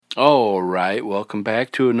All right, welcome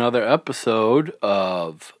back to another episode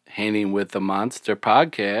of Hanging with the Monster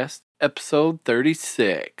podcast, episode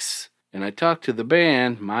 36. And I talk to the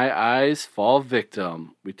band My Eyes Fall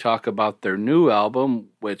Victim. We talk about their new album,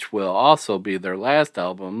 which will also be their last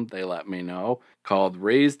album, they let me know, called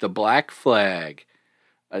Raise the Black Flag.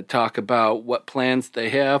 I talk about what plans they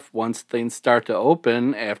have once things start to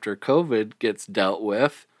open after COVID gets dealt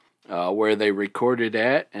with, where they recorded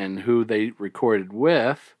at and who they recorded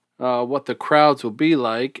with. What the crowds will be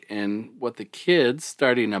like, and what the kids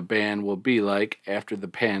starting a band will be like after the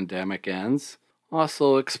pandemic ends.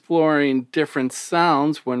 Also, exploring different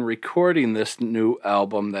sounds when recording this new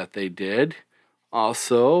album that they did.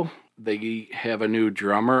 Also, they have a new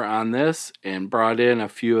drummer on this and brought in a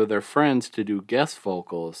few of their friends to do guest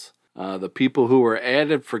vocals. The people who were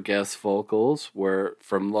added for guest vocals were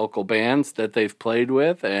from local bands that they've played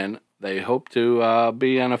with, and they hope to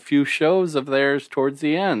be on a few shows of theirs towards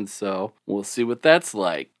the end, so we'll see what that's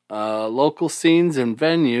like. Local scenes and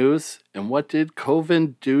venues, and what did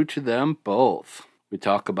COVID do to them both? We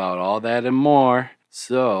talk about all that and more,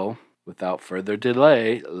 so without further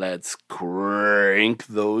delay, let's crank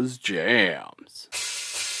those jams.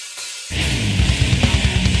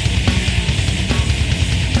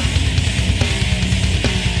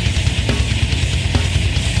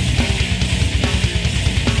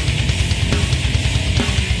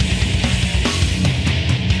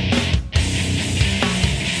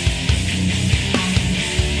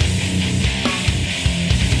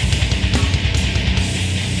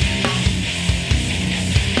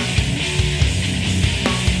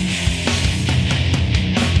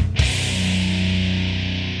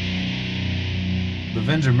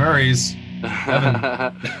 Avenger Murray's. Evan,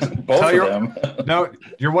 Both of them. No,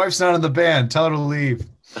 your wife's not in the band. Tell her to leave.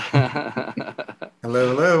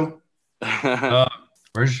 Hello.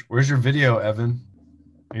 Where's your video, Evan?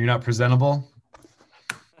 Are you not presentable?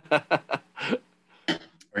 Are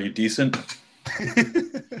you decent?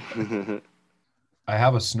 I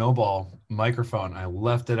have a snowball microphone. I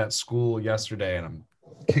left it at school yesterday, and I'm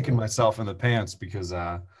kicking myself in the pants because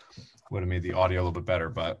would have made the audio a little bit better.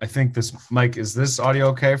 But I think this mic, is this audio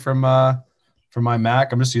okay from my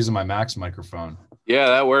Mac? I'm just using my Mac's microphone. Yeah,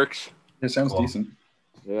 that works. It sounds Cool. decent.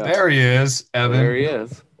 Yeah. There he is, Evan. There he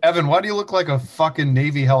is. Evan, why do you look like a fucking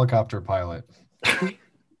Navy helicopter pilot? You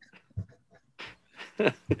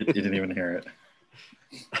didn't even hear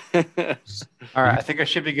it. All right, I think I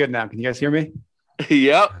should be good now. Can you guys hear me?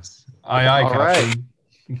 Yep. Aye, All Captain.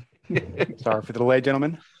 Sorry for the delay,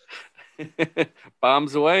 gentlemen.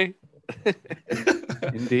 Bombs away.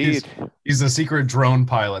 Indeed. He's a secret drone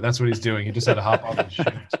pilot. That's what he's doing. He just had to hop off the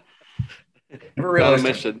ship. Never On a realized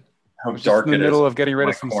mission. how Just dark in the it is. middle of getting rid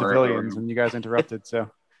My of some corner of the civilians, room. and you guys interrupted.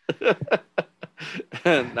 So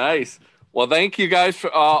Nice. Well, thank you guys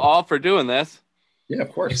for all for doing this. Yeah,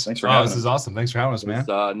 of course. Thanks for Oh, having this us. is awesome. Thanks for having us, man.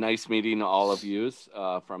 It's nice meeting all of yous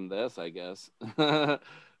from this, I guess.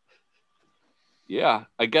 Yeah,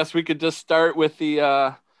 I guess we could just start with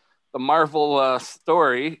the Marvel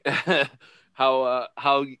story.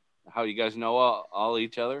 how you guys know all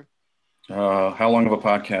each other? How long of a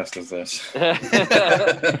podcast is this?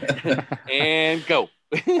 And go.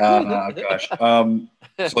 Gosh.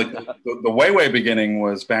 So like the way beginning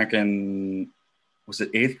was back in, was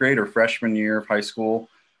it 8th grade or freshman year of high school?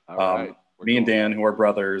 All right. Me and Dan, who are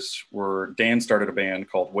brothers, Dan started a band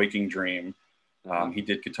called Waking Dream. He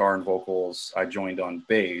did guitar and vocals. I joined on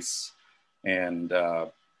bass. And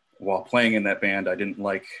while playing in that band, I didn't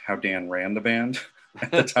like how Dan ran the band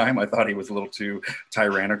at the time. I thought he was a little too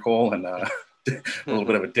tyrannical and a little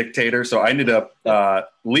bit of a dictator. So I ended up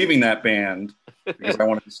leaving that band because I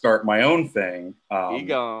wanted to start my own thing. He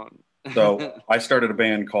gone. So I started a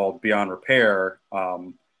band called Beyond Repair.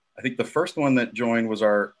 I think the first one that joined was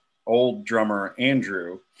our old drummer,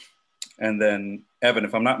 Andrew. And then Evan,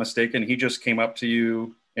 if I'm not mistaken, he just came up to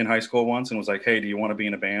you in high school once and was like, hey, do you want to be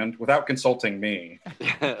in a band? Without consulting me.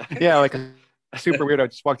 yeah, like a super weirdo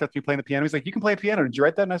just walked up to me playing the piano. He's like, "You can play piano. Did you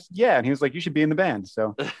write that?" And I said, "Yeah." And he was like, "You should be in the band."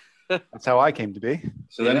 So that's how I came to be.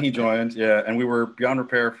 So then he joined, and we were Beyond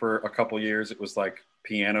Repair for a couple years. It was like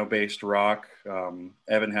piano-based rock.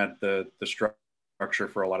 Evan had the structure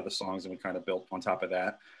for a lot of the songs, and we kind of built on top of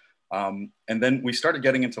that. And then we started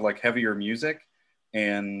getting into like heavier music,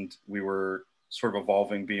 and we were sort of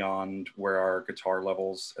evolving beyond where our guitar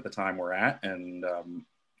levels at the time were at. And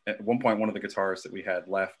at one point, one of the guitarists that we had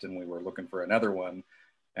left, and we were looking for another one.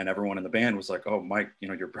 And everyone in the band was like, "Oh, Mike,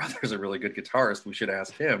 your brother's a really good guitarist. We should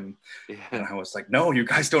ask him." Yeah. And I was like, "No, you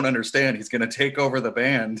guys don't understand. He's going to take over the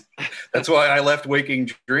band." That's why I left Waking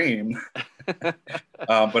Dream. But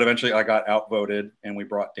eventually I got outvoted, and we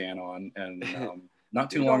brought Dan on. And not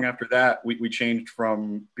too long after that, we changed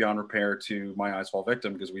from Beyond Repair to My Eyes Fall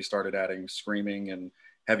Victim because we started adding screaming and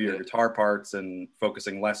heavier guitar parts and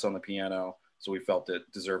focusing less on the piano. So we felt it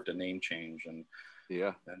deserved a name change. And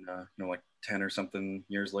like 10 or something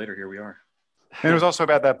years later, here we are. And it was also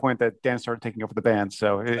about that point that Dan started taking over the band.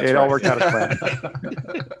 So it all worked out as planned.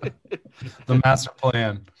 The master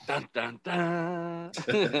plan. Dun, dun, dun.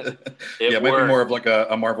 Maybe more of like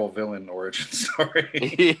a Marvel villain origin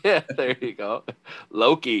story. Yeah, there you go.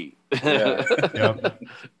 Loki. Yeah.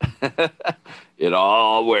 It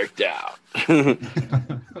all worked out.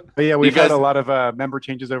 But yeah, we've had a lot of member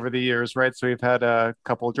changes over the years, right? So we've had a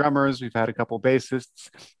couple of drummers, we've had a couple of bassists.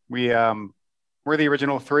 We're the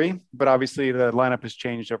original three, but obviously the lineup has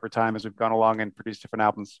changed over time as we've gone along and produced different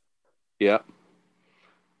albums. Yeah.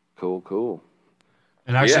 Cool.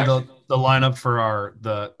 And actually, the lineup for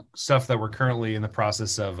the stuff that we're currently in the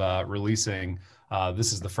process of releasing,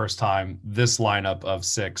 this is the first time this lineup of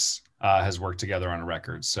 6 has worked together on a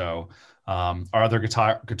record. So our other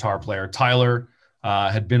guitar player, Tyler,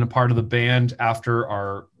 had been a part of the band after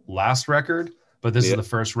our last record, but this is the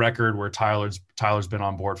first record where Tyler's been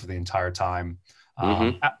on board for the entire time.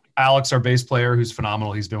 Alex, our bass player, who's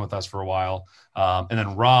phenomenal. He's been with us for a while. And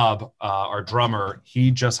then Rob, our drummer,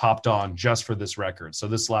 he just hopped on just for this record. So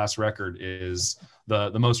this last record is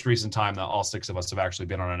the most recent time that all 6 of us have actually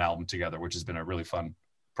been on an album together, which has been a really fun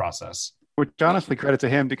process. Which honestly credit to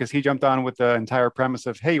him because he jumped on with the entire premise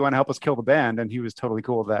of, hey, you want to help us kill the band? And he was totally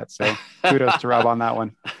cool with that. So kudos to Rob on that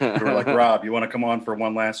one. We were like, Rob, you want to come on for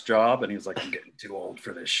one last job? And he's like, I'm getting too old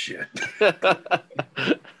for this shit.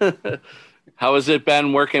 How has it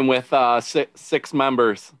been working with 6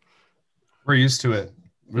 members? We're used to it.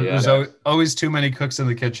 There's always too many cooks in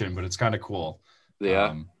the kitchen, but it's kind of cool.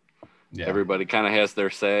 Yeah. Everybody kind of has their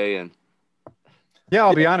say. And yeah,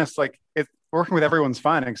 I'll be honest, like working with everyone's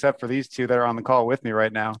fine except for these 2 that are on the call with me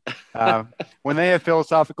right now. When they have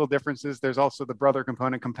philosophical differences, there's also the brother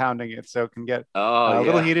component compounding it. So it can get a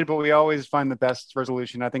little heated, but we always find the best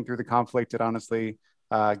resolution. I think through the conflict, it honestly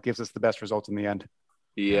gives us the best result in the end.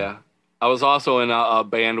 Yeah. I was also in a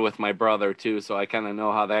band with my brother too, so I kind of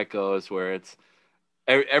know how that goes, where it's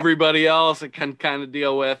everybody else I can kind of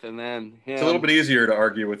deal with, and then him. It's a little bit easier to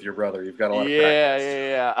argue with your brother. You've got a lot of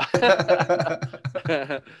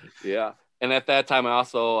practice. Yeah. And at that time, I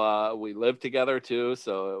also we lived together too,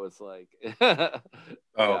 so it was like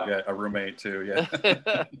a roommate too.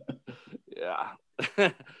 Yeah.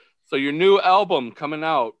 So your new album coming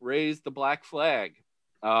out, Raise the Black Flag.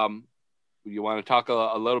 You want to talk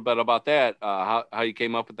a little bit about that? How you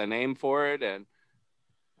came up with the name for it? And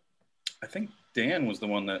I think Dan was the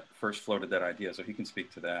one that first floated that idea, so he can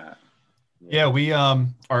speak to that. Yeah, we our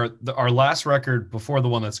last record before the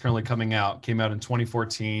one that's currently coming out came out in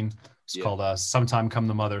 2014. It's called Sometime Come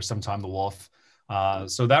the Mother, Sometime the Wolf.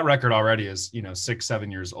 So that record already is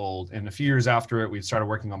 6-7 years old, and a few years after it, we started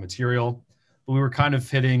working on material. But we were kind of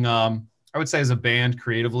hitting, I would say, as a band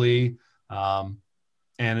creatively.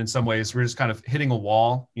 And in some ways, we're just kind of hitting a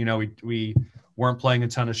wall. We weren't playing a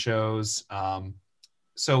ton of shows.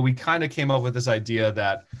 So we kind of came up with this idea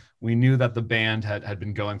that we knew that the band had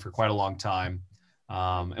been going for quite a long time.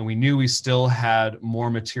 And we knew we still had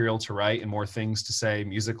more material to write and more things to say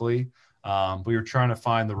musically. We were trying to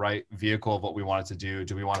find the right vehicle of what we wanted to do.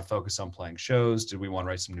 Do we want to focus on playing shows? Do we want to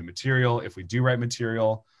write some new material? If we do write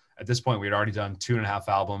material, at this point, we had already done 2.5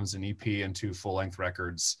 albums, an EP, and 2 full-length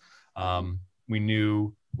records. We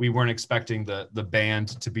knew we weren't expecting the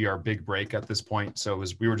band to be our big break at this point. So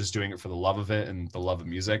we were just doing it for the love of it and the love of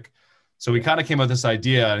music. So we kind of came up with this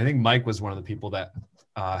idea. And I think Mike was one of the people that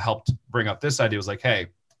helped bring up this idea. It was like, hey,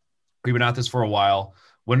 we've been at this for a while.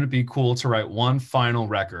 Wouldn't it be cool to write one final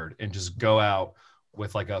record and just go out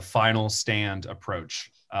with like a final stand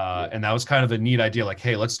approach? And that was kind of a neat idea. Like,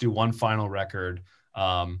 hey, let's do one final record.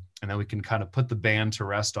 And then we can kind of put the band to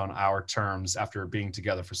rest on our terms after being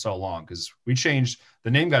together for so long. Because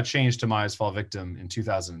the name got changed to My Eyes Fall Victim in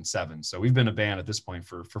 2007. So we've been a band at this point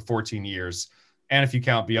for 14 years. And if you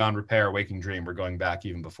count Beyond Repair, Waking Dream, we're going back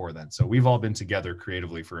even before then. So we've all been together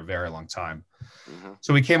creatively for a very long time. Mm-hmm.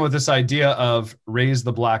 So we came up with this idea of Raise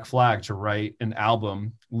the Black Flag, to write an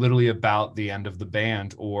album literally about the end of the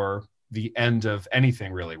band or the end of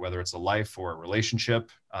anything really, whether it's a life or a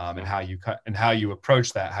relationship, and how you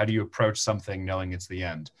approach that. How do you approach something knowing it's the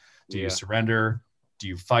end? Do you surrender? Do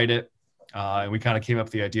you fight it? And we kind of came up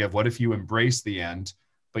with the idea of what if you embrace the end,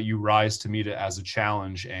 but you rise to meet it as a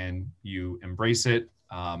challenge and you embrace it.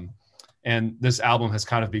 And this album has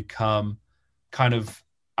kind of become kind of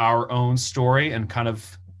our own story and kind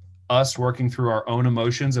of us working through our own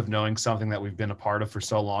emotions of knowing something that we've been a part of for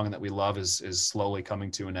so long and that we love is slowly coming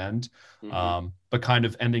to an end. But kind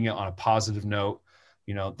of ending it on a positive note.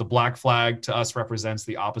 You know, the black flag to us represents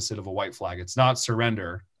the opposite of a white flag. It's not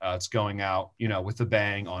surrender. It's going out, you know, with a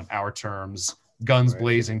bang on our terms, guns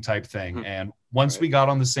blazing type thing. And once we got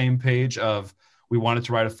on the same page of we wanted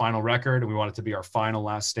to write a final record and we wanted to be our final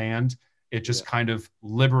last stand, it just kind of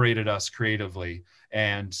liberated us creatively.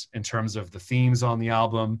 And in terms of the themes on the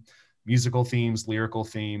album, musical themes, lyrical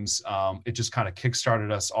themes, it just kind of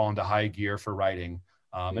kickstarted us all into high gear for writing.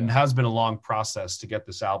 And it has been a long process to get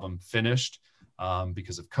this album finished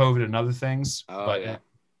because of COVID and other things.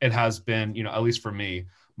 It has been, you know, at least for me,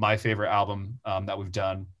 my favorite album that we've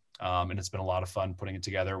done. And it's been a lot of fun putting it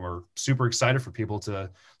together. We're super excited for people to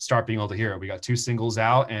start being able to hear it. We got 2 singles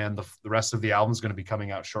out, and the rest of the album is going to be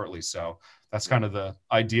coming out shortly. So that's kind of the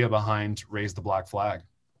idea behind Raise the Black Flag.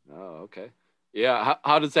 Oh, okay. Yeah.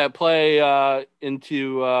 How does that play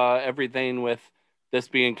into everything with this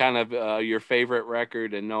being kind of your favorite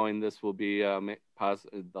record and knowing this will be the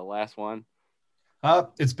last one?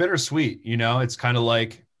 It's bittersweet. You know, it's kind of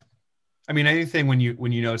like, I mean, anything when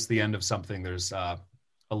you know it's the end of something, there's a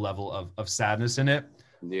level of sadness in it.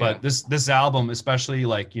 But this album, especially,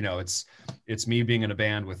 like, you know, it's me being in a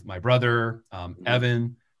band with my brother,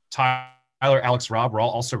 Evan, Tyler, Alex, Rob. We're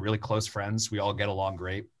all also really close friends. We all get along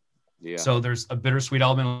great. So there's a bittersweet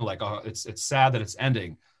element of like, oh, it's sad that it's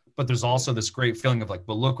ending, but there's also this great feeling of like,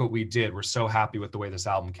 but look what we did. We're so happy with the way this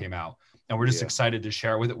album came out, and we're just excited to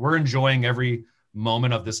share it with it. We're enjoying every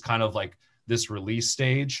moment of this kind of like this release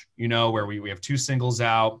stage, you know, where we have 2 singles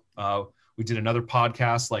out. We did another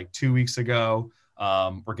podcast like 2 weeks ago.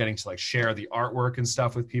 We're getting to like share the artwork and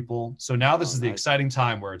stuff with people. So now this is the exciting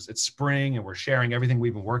time where it's spring and we're sharing everything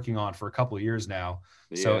we've been working on for a couple of years now.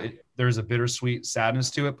 So there's a bittersweet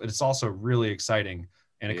sadness to it, but it's also really exciting.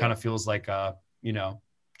 And it kind of feels like, you know,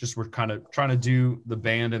 just we're kind of trying to do the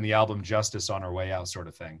band and the album justice on our way out, sort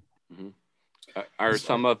of thing. Are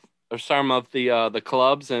some of the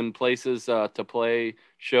clubs and places to play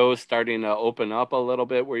shows starting to open up a little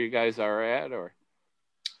bit where you guys are at, or?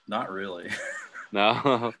 Not really.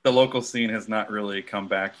 No. The local scene has not really come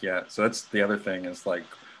back yet. So that's the other thing, is like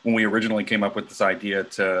when we originally came up with this idea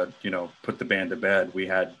to, you know, put the band to bed, we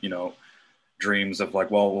had, you know, dreams of like,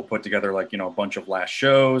 well, we'll put together like, you know, a bunch of last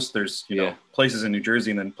shows. There's, you know, places in New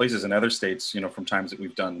Jersey and then places in other states, you know, from times that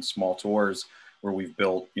we've done small tours where we've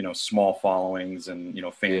built, you know, small followings and, you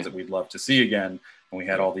know, fans that we'd love to see again. And we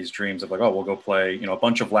had all these dreams of like, oh, we'll go play, you know, a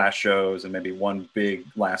bunch of last shows and maybe one big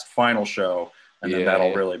last final show. And then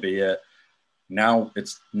that'll really be it. Now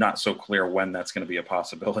it's not so clear when that's going to be a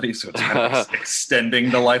possibility. So it's kind of extending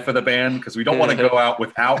the life of the band because we don't want to go out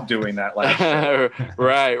without doing that last show.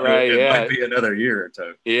 Right. It might be another year or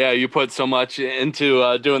two. Yeah, you put so much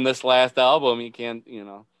into doing this last album, you can't, you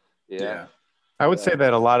know. Yeah. I would say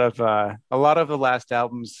that a lot of the last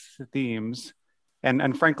album's themes,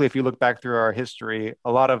 and frankly, if you look back through our history,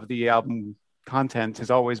 a lot of the album content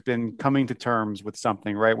has always been coming to terms with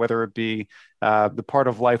something, right? Whether it be the part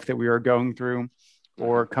of life that we are going through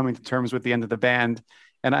or coming to terms with the end of the band.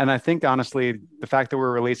 And I think, honestly, the fact that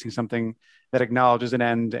we're releasing something that acknowledges an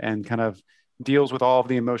end and kind of deals with all of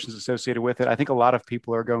the emotions associated with it, I think a lot of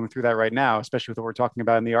people are going through that right now, especially with what we're talking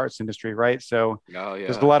about in the arts industry, right? So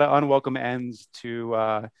there's a lot of unwelcome ends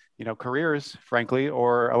to, you know, careers, frankly,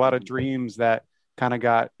 or a lot of dreams that kind of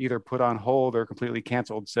got either put on hold or completely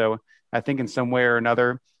canceled. So I think in some way or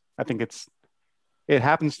another, I think it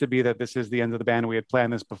happens to be that this is the end of the band. We had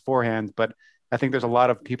planned this beforehand, but I think there's a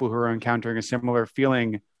lot of people who are encountering a similar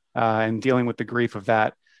feeling and dealing with the grief of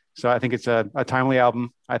that. So I think it's a timely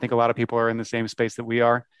album. I think a lot of people are in the same space that we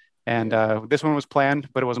are. And this one was planned,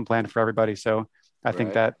 but it wasn't planned for everybody. So I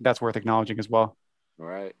think that's worth acknowledging as well.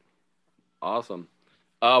 Right. Awesome.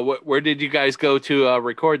 Where did you guys go to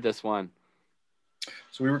record this one?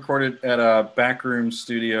 So we recorded at Backroom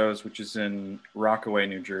Studios, which is in Rockaway,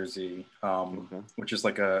 New Jersey, which is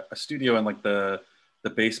like a studio in like the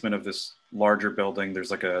basement of this larger building.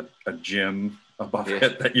 There's like a gym above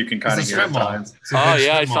it that you can kind of hear at times. Oh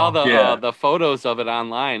yeah, I saw the photos of it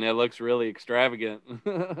online. It looks really extravagant.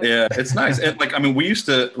 Yeah, it's nice. And like, I mean, we used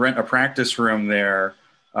to rent a practice room there.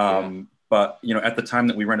 But, you know, at the time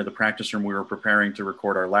that we rented the practice room, we were preparing to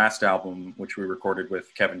record our last album, which we recorded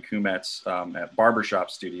with Kevin Kumetz at Barbershop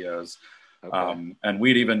Studios. And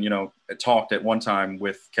we'd even, you know, talked at one time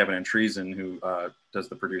with Kevin and Treason, who does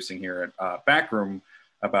the producing here at Backroom,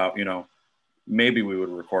 about, you know, maybe we would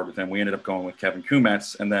record with him. We ended up going with Kevin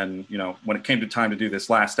Kumetz. And then, you know, when it came to time to do this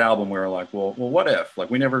last album, we were like, well, what if? Like,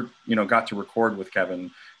 we never, you know, got to record with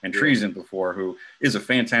Kevin and Treason before, who is a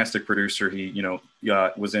fantastic producer. He, you know,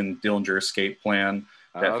 was in Dillinger Escape Plan,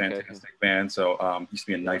 that fantastic band. So he used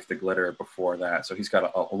to be in Knife the Glitter before that. So he's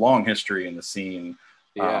got a long history in the scene,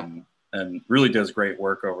 and really does great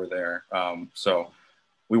work over there. So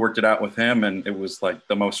we worked it out with him, and it was like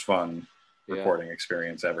the most fun recording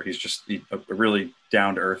experience ever. He's just a really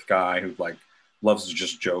down-to-earth guy who like loves to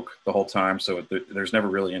just joke the whole time. So there's never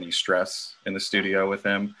really any stress in the studio with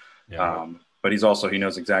him. But he's also, he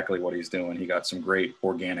knows exactly what he's doing. He got some great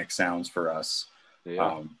organic sounds for us,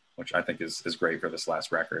 which I think is great for this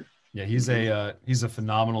last record. Yeah, he's a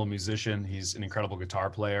phenomenal musician. He's an incredible guitar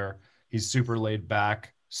player. He's super laid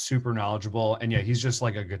back, super knowledgeable, and he's just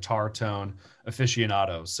like a guitar tone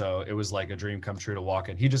aficionado. So it was like a dream come true to walk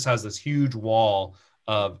in. He just has this huge wall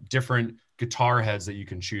of different guitar heads that you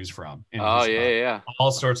can choose from.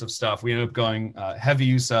 All sorts of stuff. We ended up going heavy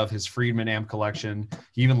use of his Friedman amp collection.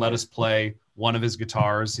 He even let us play one of his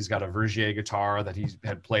guitars. He's got a Vergier guitar that he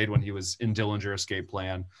had played when he was in Dillinger Escape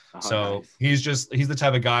Plan. He's the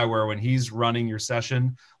type of guy where when he's running your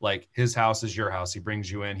session, like his house is your house. He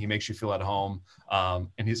brings you in, he makes you feel at home.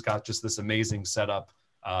 And he's got just this amazing setup.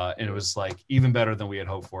 And it was like even better than we had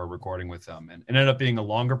hoped for recording with him. And it ended up being a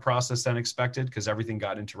longer process than expected because everything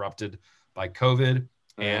got interrupted by COVID.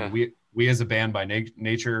 And we as a band by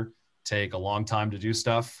nature take a long time to do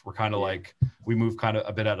stuff. We're kind of like, we move kind of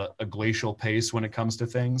a bit at a glacial pace when it comes to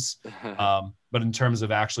things. But in terms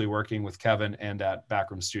of actually working with Kevin and at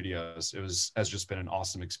Backroom Studios, has just been an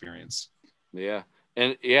awesome experience. Yeah.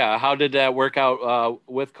 And how did that work out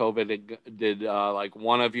with COVID? Did like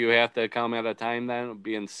one of you have to come at a time then,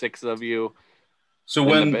 being 6 of you? So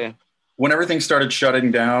when everything started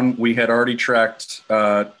shutting down, we had already tracked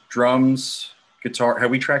drums, guitar. Had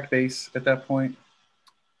we tracked bass at that point?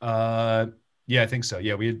 I think so.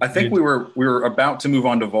 Yeah, we were about to move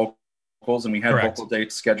on to vocals, and we had vocal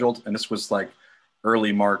dates scheduled, and this was like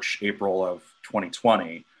early March, April of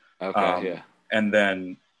 2020. And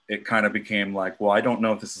then it kind of became like, well, I don't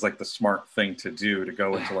know if this is like the smart thing to do, to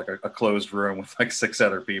go into like a closed room with like 6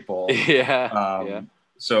 other people.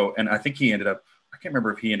 So, and I think I can't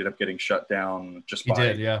remember if he ended up getting shut down just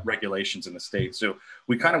by regulations in the state. So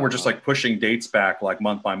we kind of were just like pushing dates back like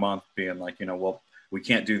month by month, being like, you know, well, we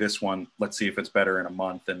can't do this one. Let's see if it's better in a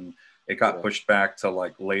month. And it got pushed back to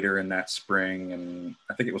like later in that spring. And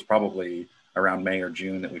I think it was probably around May or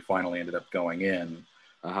June that we finally ended up going in.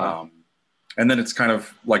 And then it's kind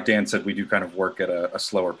of like Dan said, we do kind of work at a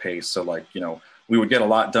slower pace. So like, you know, we would get a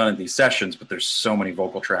lot done in these sessions, but there's so many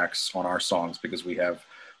vocal tracks on our songs because we have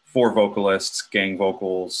 4 vocalists, gang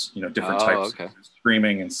vocals, you know, different types of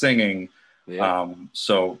screaming and singing.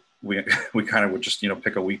 So we kind of would just, you know,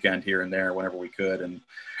 pick a weekend here and there whenever we could. And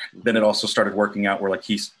then it also started working out where like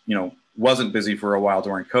he's, you know, wasn't busy for a while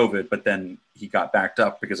during COVID, but then he got backed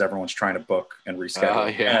up because everyone's trying to book and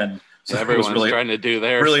reschedule. And so everyone's really trying to do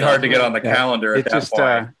their really stuff. Hard to get on the calendar at that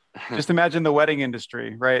point. Just imagine the wedding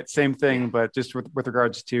industry, right? Same thing, but just with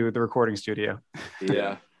regards to the recording studio. We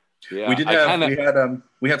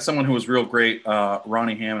had someone who was real great,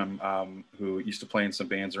 Ronnie Hammond, who used to play in some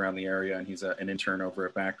bands around the area, and he's an intern over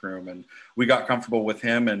at Backroom, and we got comfortable with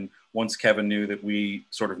him. And once Kevin knew that we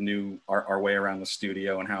sort of knew our way around the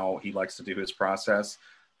studio and how he likes to do his process,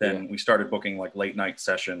 then we started booking like late night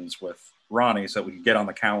sessions with Ronnie so we could get on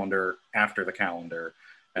the calendar after the calendar.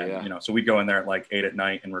 And, you know, so we'd go in there at like 8 at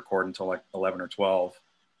night and record until like 11 or 12,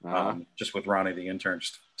 just with Ronnie, the intern,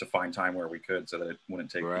 just to find time where we could so that it wouldn't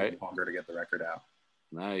take longer to get the record out.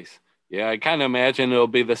 Nice. Yeah, I kind of imagine it'll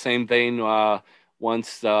be the same thing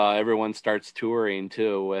once everyone starts touring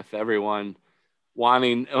too, with everyone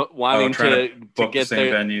wanting to book get the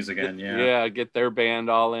same venues again. Get their band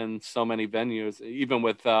all in so many venues, even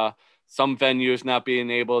with some venues not being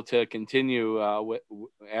able to continue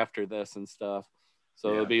after this and stuff. So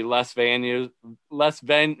there'll be less venues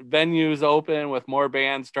open, with more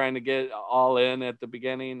bands trying to get all in at the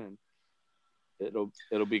beginning, and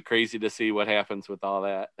it'll be crazy to see what happens with all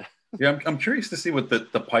that. I'm curious to see what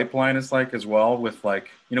the pipeline is like as well, with like,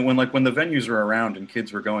 you know, when the venues were around and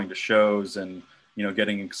kids were going to shows and, you know,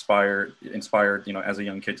 getting inspired, you know, as a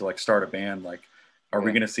young kid to like start a band, like, are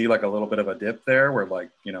we going to see like a little bit of a dip there where like,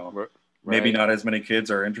 you know, maybe not as many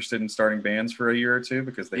kids are interested in starting bands for a year or two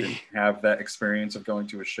because they didn't have that experience of going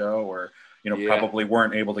to a show, or, you know, probably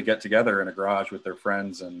weren't able to get together in a garage with their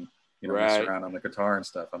friends and, you know, mess around on the guitar and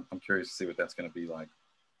stuff. I'm curious to see what that's going to be like.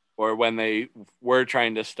 Or when they were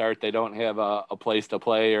trying to start, they don't have a place to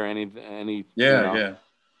play or any.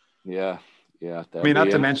 Yeah. I mean,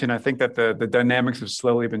 not to mention, I think that the dynamics have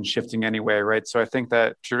slowly been shifting anyway, right? So I think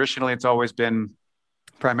that traditionally it's always been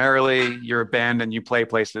primarily you're a band and you play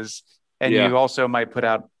places, and you also might put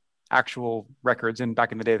out actual records. And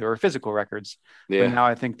back in the day, there were physical records. But now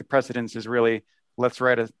I think the precedence is really, let's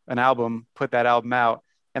write an album, put that album out,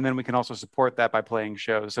 and then we can also support that by playing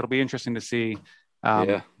shows. So it'll be interesting to see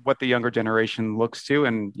what the younger generation looks to,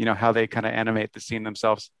 and how they kind of animate the scene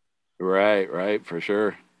themselves. Right, for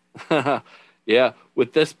sure. Yeah,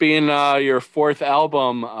 with this being your fourth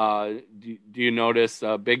album, do you notice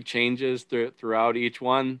big changes throughout each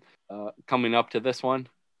one coming up to this one?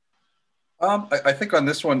 I think on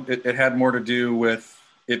this one, it had more to do with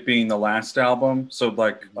it being the last album. So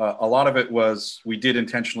like a lot of it was, we did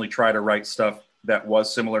intentionally try to write stuff that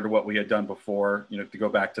was similar to what we had done before, to go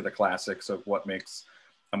back to the classics of what makes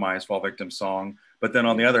a My Eyes Fall Victim song. But then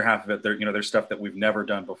on the other half of it, there's stuff that we've never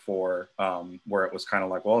done before, where it was kind of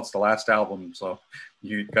like, well, it's the last album, so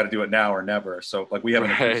you got to do it now or never. So like we have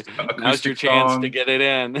an acoustic now's your chance to get it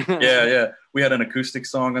in. yeah. We had an acoustic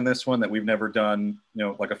song on this one that we've never done,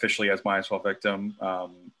 like officially as My Eyes Fall Victim.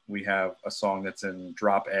 We have a song that's in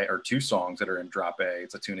drop A, or two songs that are in drop A.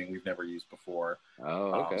 It's a tuning we've never used before.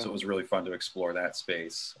 Oh, okay. So it was really fun to explore that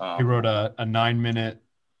space. He wrote a 9-minute,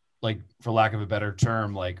 like, for lack of a better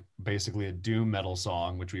term, like basically a doom metal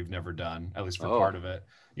song, which we've never done, at least for part of it.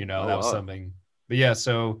 That was something. But yeah,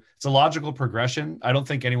 so it's a logical progression. I don't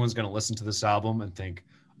think anyone's going to listen to this album and think,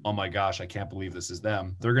 oh my gosh, I can't believe this is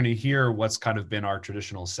them. They're going to hear what's kind of been our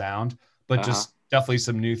traditional sound, but just definitely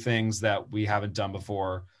some new things that we haven't done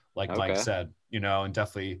before, like Mike said, and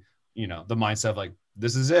definitely, the mindset of like,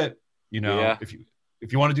 this is it,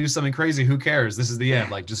 if you want to do something crazy, who cares? This is the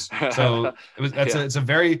end. Like, just so it's a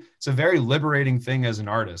very liberating thing as an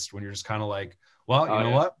artist, when you're just kind of like, well, you know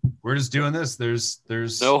what? We're just doing this. There's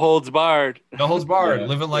no holds barred. No holds barred.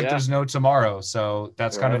 Living like there's no tomorrow. So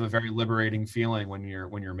that's kind of a very liberating feeling when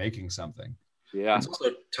you're making something. Yeah. It's also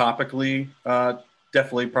topically,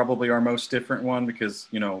 definitely probably our most different one, because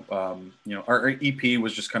our EP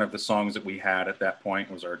was just kind of the songs that we had at that point.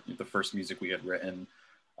 It was the first music we had written.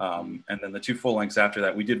 And then the two full lengths after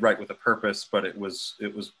that, we did write with a purpose, but it was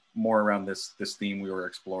more around this theme we were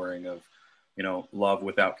exploring of, love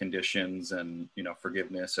without conditions and,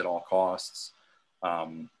 forgiveness at all costs.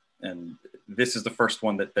 And this is the first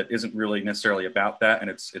one that isn't really necessarily about that. And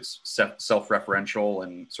it's self-referential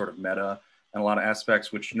and sort of meta in a lot of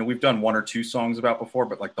aspects, which, we've done one or two songs about before,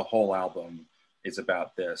 but like the whole album is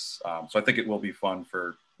about this. So I think it will be fun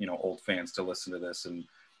for, old fans to listen to this and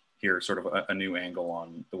hear sort of a new angle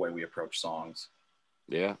on the way we approach songs.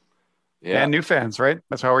 Yeah. And new fans, right?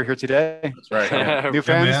 That's why we're here today. That's right. Yeah. New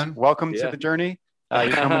fans, welcome to the journey.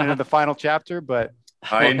 You're coming into the final chapter, but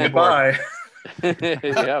hi and goodbye.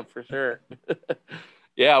 Yeah, for sure.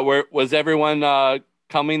 Yeah, was everyone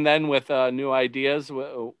coming then with new ideas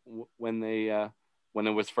when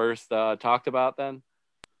it was first talked about then?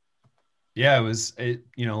 Yeah,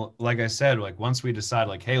 like I said, like once we decide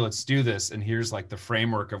like, hey, let's do this, and here's like the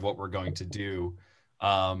framework of what we're going to do.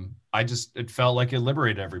 It felt like it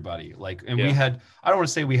liberated everybody. Like, and we had, I don't want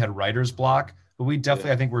to say we had writer's block, but we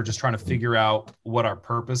definitely, I think we're just trying to figure out what our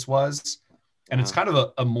purpose was. And it's kind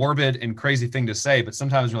of a morbid and crazy thing to say, but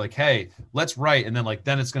sometimes we're like, hey, let's write. And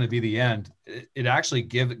then it's going to be the end. It actually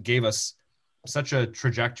gave us such a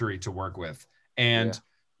trajectory to work with. And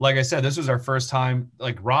like I said, this was our first time,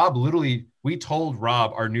 like Rob, literally, we told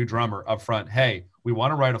Rob, our new drummer, up front, hey, we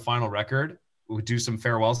want to write a final record. We'll do some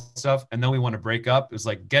farewell stuff, and then we want to break up. It was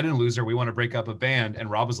like, get in, loser. We want to break up a band. And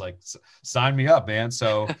Rob was like, sign me up, man.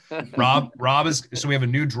 So Rob so we have a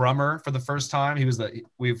new drummer for the first time. He was the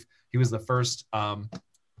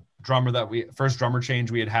first drummer change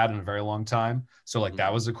we had in a very long time. So like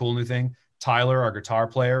that was a cool new thing. Tyler, our guitar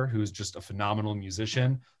player, who's just a phenomenal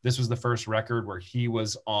musician. This was the first record where he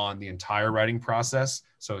was on the entire writing process.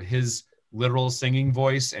 So his literal singing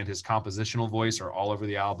voice and his compositional voice are all over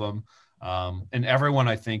the album. And everyone,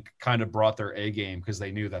 I think, kind of brought their A game because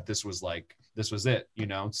they knew that this was it,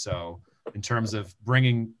 So in terms of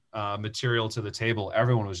bringing material to the table,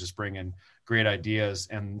 everyone was just bringing great ideas.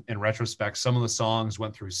 And in retrospect, some of the songs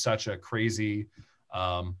went through such a crazy,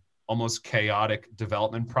 almost chaotic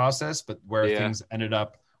development process, but where things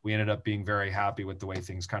we ended up being very happy with the way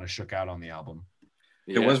things kind of shook out on the album.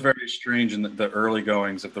 It was very strange in the early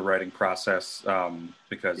goings of the writing process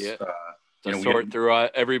because sort through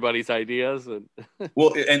everybody's ideas and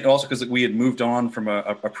and also because we had moved on from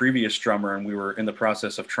a previous drummer, and we were in the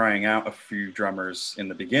process of trying out a few drummers in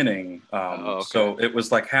the beginning. So it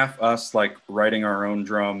was like half us like writing our own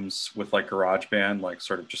drums with like GarageBand, like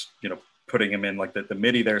sort of just putting them in like the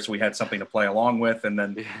MIDI there, so we had something to play along with, and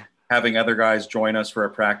then having other guys join us for a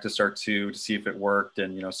practice or two to see if it worked.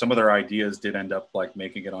 And, you know, some of their ideas did end up like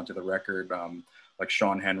making it onto the record. Like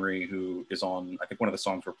Sean Henry, who is on, I think, one of the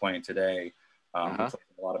songs we're playing today. He plays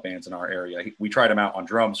in a lot of bands in our area. We tried him out on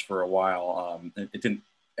drums for a while. It didn't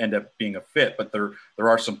end up being a fit, but there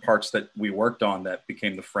are some parts that we worked on that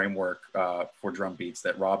became the framework for drum beats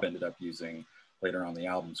that Rob ended up using later on the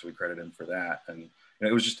album. So we credit him for that. And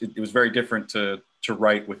it was just, it was very different to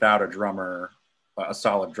write without a drummer, a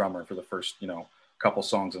solid drummer for the first, you know, couple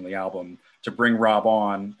songs on the album, to bring Rob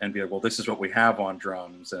on and be like, well, this is what we have on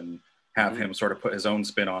drums, and have him sort of put his own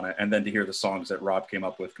spin on it. And then to hear the songs that Rob came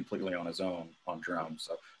up with completely on his own on drums.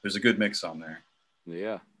 So there's a good mix on there.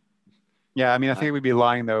 Yeah. Yeah, I mean, I think we'd be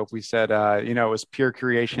lying though if we said, you know, it was pure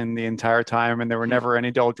creation the entire time and there were never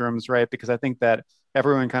any doldrums, right? Because I think that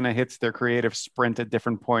everyone kind of hits their creative sprint at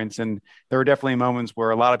different points, and there were definitely moments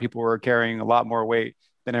where a lot of people were carrying a lot more weight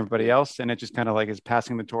than everybody else, and it just kind of like is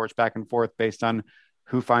passing the torch back and forth based on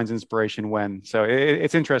who finds inspiration when. So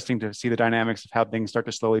it's interesting to see the dynamics of how things start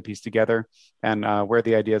to slowly piece together, and where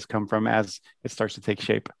the ideas come from as it starts to take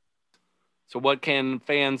shape. So what can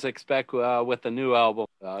fans expect with the new album?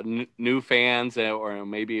 New fans, or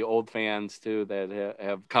maybe old fans too, that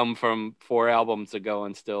have come from 4 albums ago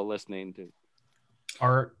and still listening to?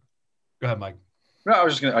 Go ahead, Mike. No, I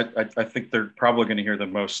was just gonna. I think they're probably going to hear the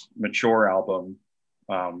most mature album.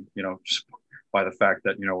 You know, just by the fact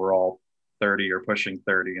that, you know, we're all 30 or pushing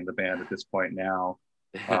 30 in the band at this point now.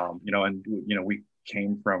 You know, and you know, we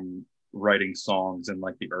came from writing songs in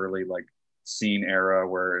like the early like scene era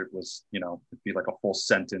where it was, you know, it'd be like a full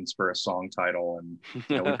sentence for a song title, and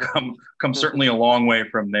you know, we've come certainly a long way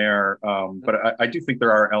from there. But I do think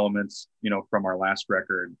there are elements, you know, from our last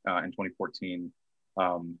record in 2014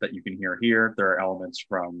 that you can hear here. There are elements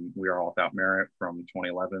from We Are All Without Merit from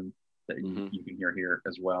 2011 that you can hear here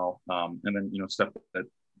as well. And then, you know, stuff that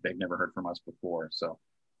they've never heard from us before. So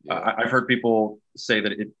I've heard people say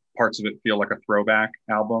that parts of it feel like a throwback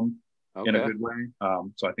album in a good way.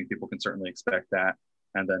 So I think people can certainly expect that.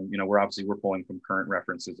 And then, you know, we're pulling from current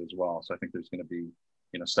references as well. So I think there's going to be,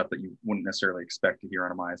 you know, stuff that you wouldn't necessarily expect to hear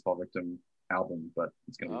on a My Asphalt Victim album, but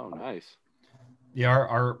it's going to be fun. Nice. Yeah,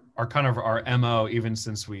 our kind of our MO, even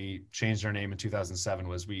since we changed our name in 2007,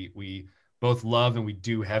 was we both love and we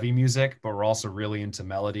do heavy music, but we're also really into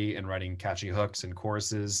melody and writing catchy hooks and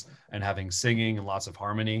choruses and having singing and lots of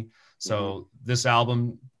harmony. So this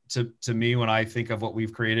album, to me, when I think of what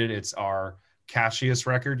we've created, it's our catchiest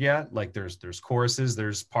record yet. Like there's choruses,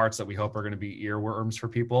 there's parts that we hope are going to be earworms for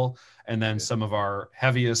people, and then some of our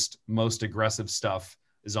heaviest, most aggressive stuff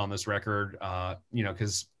is on this record. You know,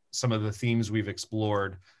 because some of the themes we've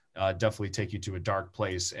explored definitely take you to a dark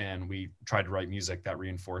place, and we tried to write music that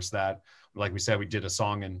reinforced that. Like we said, we did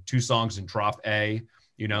 2 songs in drop A,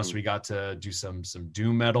 you know, so we got to do some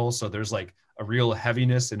doom metal. So there's like a real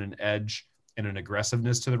heaviness and an edge and an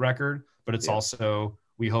aggressiveness to the record, but it's also,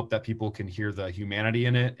 we hope that people can hear the humanity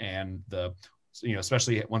in it, and you know,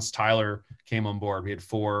 especially once Tyler came on board, we had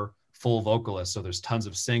 4 full vocalists. So there's tons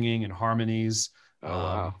of singing and harmonies.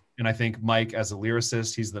 Wow. And I think Mike, as a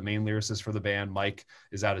lyricist, he's the main lyricist for the band. Mike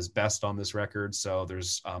is at his best on this record. So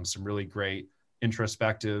there's some really great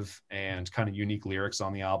introspective and kind of unique lyrics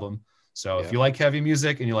on the album. So if you like heavy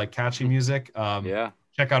music and you like catchy music,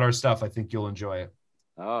 check out our stuff. I think you'll enjoy it.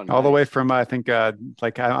 Oh, nice. All the way from, I think,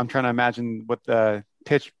 like I'm trying to imagine what the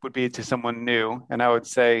pitch would be to someone new. And I would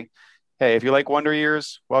say, hey, if you like Wonder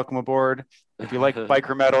Years, welcome aboard. If you like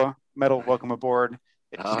biker metal, welcome aboard.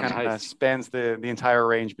 It just kind of spans the entire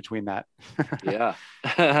range between that. Yeah.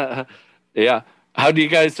 Yeah. How do you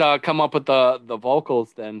guys come up with the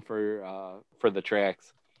vocals then for the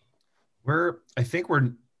tracks? I think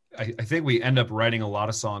we end up writing a lot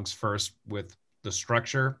of songs first with the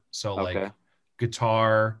structure. So like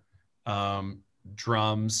guitar,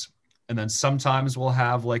 drums, and then sometimes we'll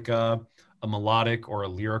have like a melodic or a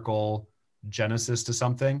lyrical genesis to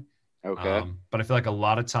something. But I feel like a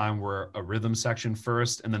lot of time we're a rhythm section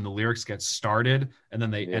first, and then the lyrics get started, and then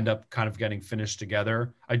they end up kind of getting finished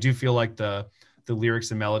together. I do feel like the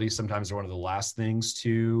lyrics and melody sometimes are one of the last things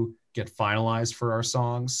to get finalized for our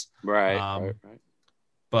songs. Right.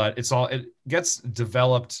 But it gets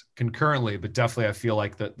developed concurrently, but definitely I feel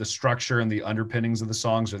like the structure and the underpinnings of the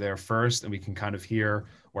songs are there first, and we can kind of hear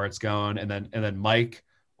where it's going. And then Mike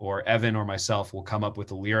or Evan or myself will come up with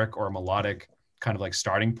a lyric or a melodic kind of like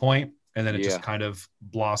starting point, and then it just kind of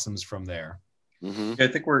blossoms from there. Yeah, I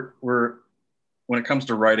think we're when it comes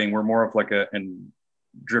to writing, we're more of like and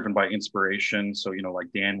driven by inspiration. So, you know, like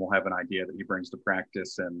Dan will have an idea that he brings to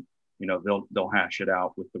practice, and, you know, they'll hash it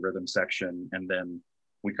out with the rhythm section, and then,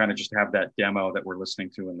 we kind of just have that demo that we're listening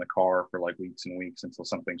to in the car for like weeks and weeks until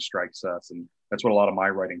something strikes us. And that's what a lot of my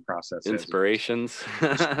writing process Inspirations.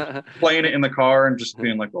 is. Playing it in the car and just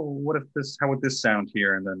being like, oh, how would this sound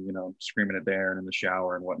here? And then, screaming it there and in the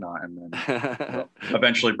shower and whatnot. And then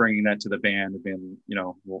eventually bringing that to the band and being,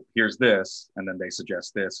 well, here's this. And then they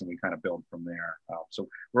suggest this and we kind of build from there. So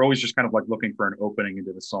we're always just kind of like looking for an opening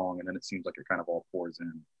into the song. And then it seems like it kind of all pours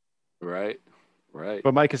in. Right.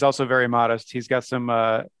 But Mike is also very modest. He's got some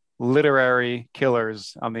literary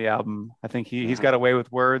killers on the album. I think he's got a way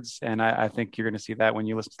with words, and I think you're going to see that when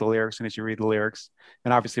you listen to the lyrics and as you read the lyrics.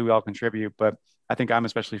 And obviously, we all contribute, but I think I'm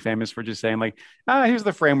especially famous for just saying like, here's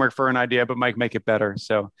the framework for an idea, but Mike, make it better.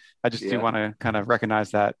 So I just do want to kind of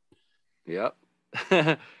recognize that. Yep.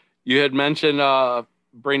 You had mentioned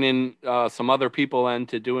bringing some other people in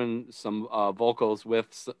to doing some vocals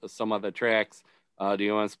with some of the tracks. Do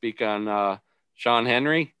you want to speak on Sean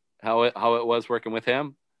Henry, how it was working with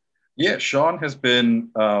him? Yeah, Sean has been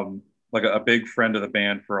like a big friend of the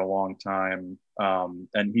band for a long time.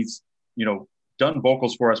 And he's, done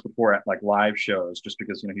vocals for us before at like live shows, just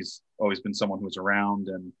because, he's always been someone who's around.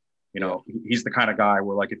 And, he's the kind of guy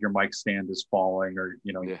where like if your mic stand is falling or,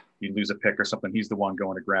 you lose a pick or something, he's the one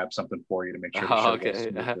going to grab something for you to make sure the show goes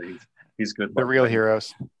smoothly. He's good. The real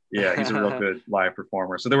heroes. Yeah, he's a real good live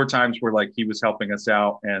performer. So there were times where like he was helping us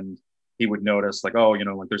out and he would notice like, oh,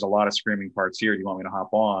 like there's a lot of screaming parts here. Do you want me to hop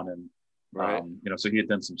on? And, so he had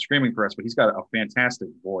done some screaming for us, but he's got a fantastic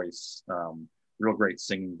voice, real great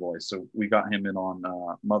singing voice. So we got him in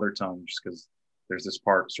on Mother Tongue just because there's this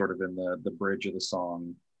part sort of in the bridge of the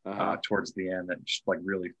song towards the end that just like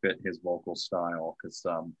really fit his vocal style. Cause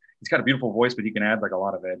he's got a beautiful voice, but he can add like a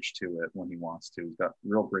lot of edge to it when he wants to. He's got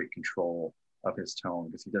real great control of his tone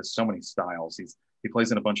because he does so many styles. He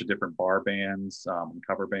plays in a bunch of different bar bands,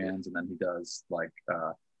 cover bands, and then he does like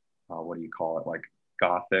what do you call it? Like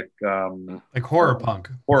gothic, like horror punk.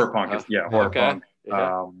 Horror punk is horror punk.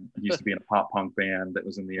 Yeah. He used to be in a pop punk band that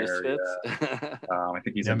was in the area. I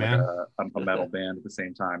think he's in like a metal band at the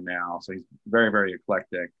same time now. So he's very, very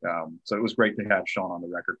eclectic. So it was great to have Sean on the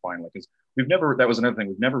record finally because that was another thing.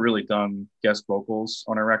 We've never really done guest vocals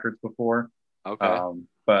on our records before. Okay.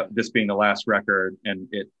 But this being the last record and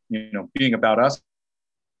it, being about us,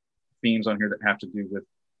 themes on here that have to do with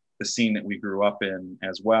the scene that we grew up in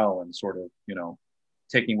as well. And sort of,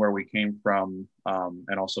 taking where we came from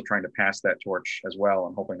and also trying to pass that torch as well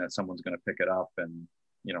and hoping that someone's going to pick it up and,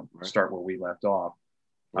 start where we left off.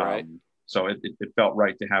 Right. So it felt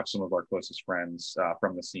right to have some of our closest friends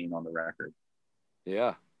from the scene on the record.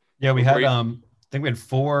 Yeah. Yeah. We had, I think we had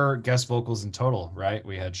 4 guest vocals in total, right?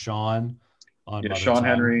 We had Sean on Mother Sean Tongue.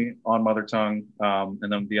 Henry on Mother Tongue.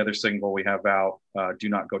 And then the other single we have out, Do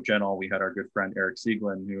Not Go Gentle. We had our good friend Eric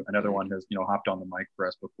Sieglin, who another one has, hopped on the mic for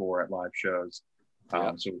us before at live shows.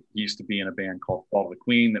 So he used to be in a band called Fall of the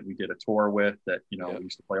Queen that we did a tour with that, we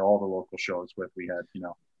used to play all the local shows with. We had,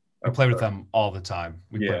 I played with them all the time.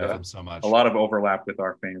 We played with them so much. A lot of overlap with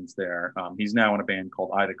our fans there. He's now in a band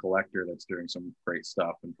called Ida Collector that's doing some great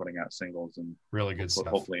stuff and putting out singles and really good stuff.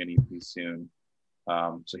 Hopefully an EP soon.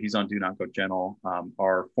 So he's on Do Not Go Gentle.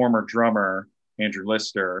 Our former drummer, Andrew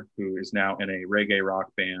Lister, who is now in a reggae rock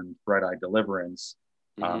band, Bright Eye Deliverance,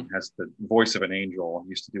 has the voice of an angel. He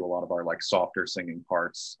used to do a lot of our like softer singing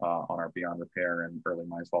parts on our Beyond Repair and early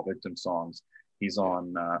Minds Fall Victim songs. He's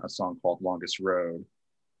on a song called Longest Road.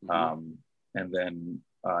 And then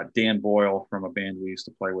Dan Boyle from a band we used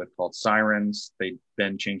to play with called Sirens. They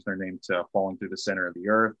then changed their name to Falling Through the Center of the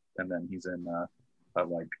Earth. And then he's in a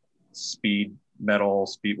like speed metal,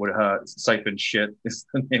 Siphon Shit is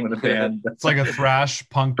the name of the band. It's like a thrash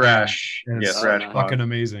punk thrash. Band. Yeah, thrash fucking punk.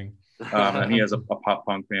 Amazing. And he has a pop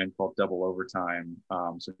punk band called Double Overtime.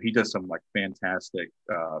 So he does some like fantastic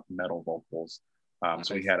metal vocals.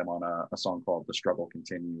 So we had him on a song called The Struggle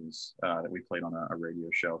Continues that we played on a radio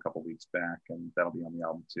show a couple weeks back, and that'll be on the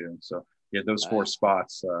album too. So yeah, those 4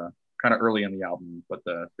 spots kind of early in the album, but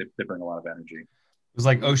they bring a lot of energy. It was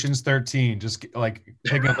like Ocean's 13, just like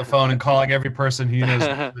picking up the phone and calling every person he knows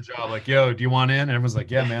for the job. Like, yo, do you want in? And everyone's like,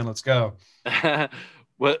 yeah, man, let's go.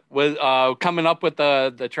 What was coming up with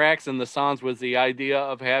the tracks and the songs? Was the idea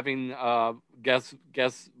of having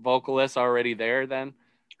guest vocalists already there then?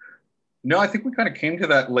 No, I think we kind of came to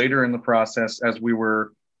that later in the process as we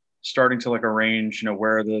were starting to like arrange,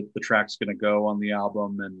 where the track's going to go on the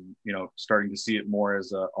album and, starting to see it more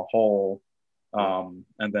as a whole. And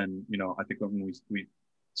then, I think when we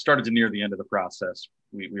started to near the end of the process,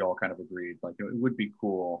 we all kind of agreed like it would be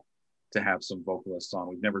cool to have some vocalists on.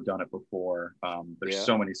 We've never done it before. There's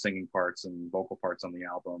so many singing parts and vocal parts on the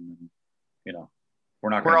album, and we're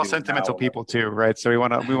not We're going all to do it sentimental now. people too, right? So we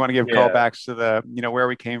want to give Yeah. callbacks to the, where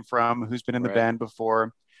we came from, who's been in the Right. band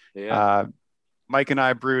before. Yeah. Mike and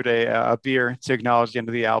I brewed a beer to acknowledge the end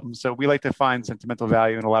of the album. So we like to find sentimental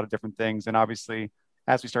value in a lot of different things. And obviously,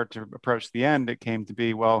 as we start to approach the end, it came to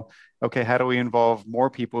be, well, okay, how do we involve more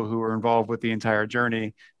people who are involved with the entire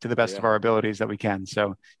journey to the best of our abilities that we can?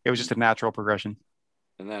 So it was just a natural progression.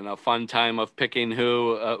 And then a fun time of picking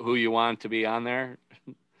who you want to be on there.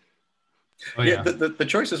 Oh, yeah, the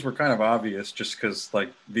choices were kind of obvious just because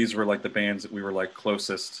like these were like the bands that we were like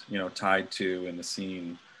closest, tied to in the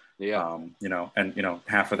scene. Yeah. And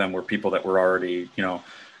half of them were people that were already,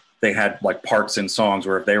 they had like parts in songs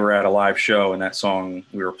where if they were at a live show and that song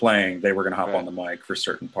we were playing, they were going to hop on the mic for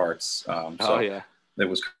certain parts. It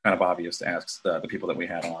was kind of obvious to ask the people that we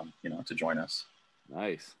had on, to join us.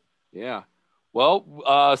 Nice. Yeah.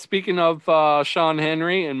 Well, speaking of Sean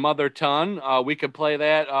Henry and Mother Tongue, we could play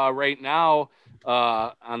that right now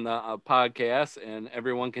on the podcast, and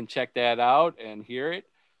everyone can check that out and hear it.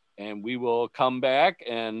 And we will come back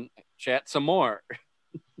and chat some more.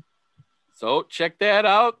 So check that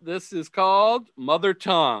out. This is called Mother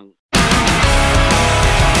Tongue.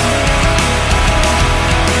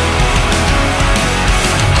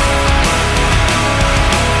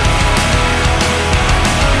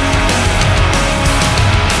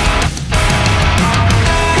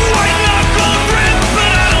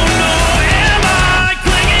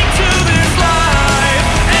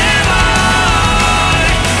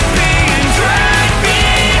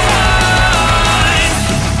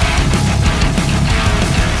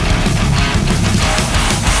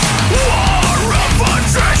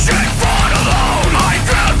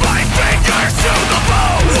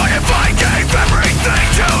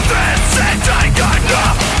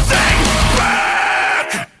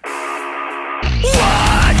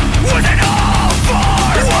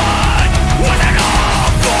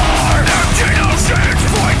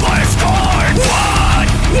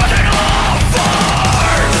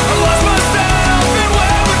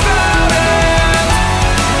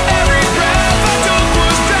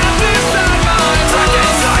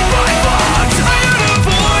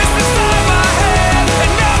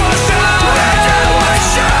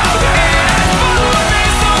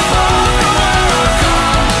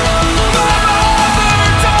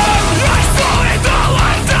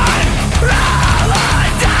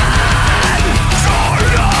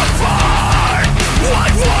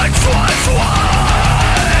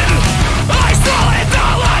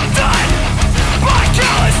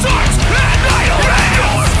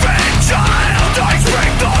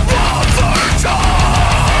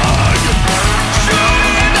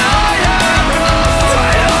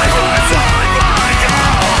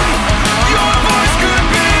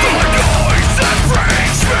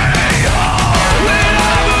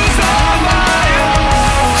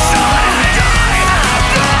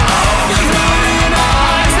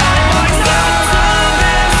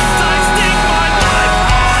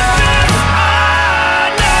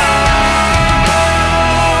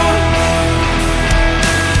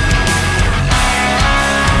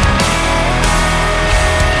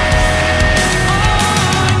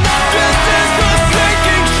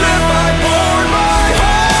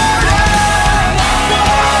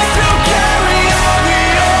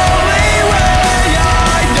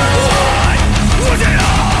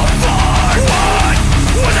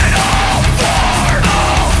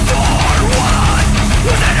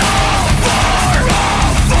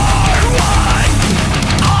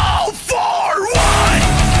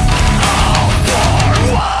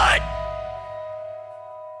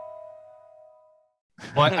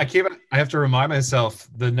 Well, I have to remind myself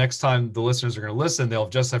the next time the listeners are going to listen, they'll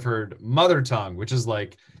just have heard Mother Tongue, which is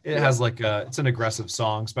like, has like it's an aggressive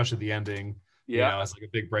song, especially the ending. Yeah. It's like a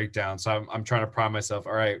big breakdown. So I'm trying to prime myself.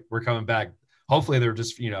 All right, we're coming back. Hopefully they're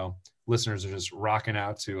just, listeners are just rocking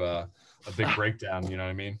out to a big breakdown. You know what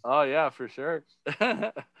I mean? Oh yeah, for sure.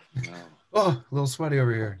 Oh, a little sweaty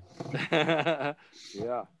over here.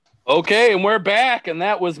 Yeah. Okay. And we're back, and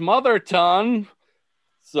that was Mother Tongue.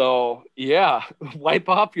 So yeah, wipe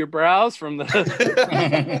off your brows from the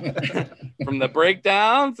from the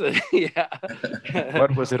breakdowns. Yeah.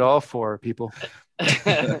 What was it all for, people?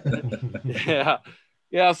 Yeah.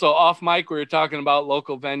 So off mic, we were talking about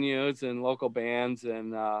local venues and local bands,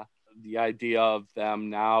 and the idea of them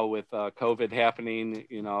now with COVID happening.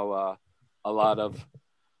 A lot of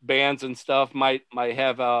bands and stuff might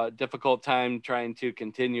have a difficult time trying to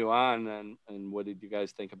continue on. And what did you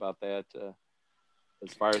guys think about that?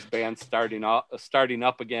 As far as bands starting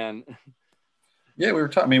up again. Yeah, we were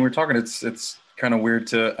talking. It's kind of weird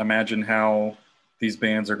to imagine how these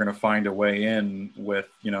bands are going to find a way in with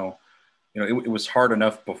it was hard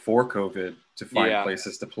enough before COVID to find Yeah.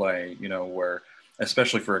 places to play, where,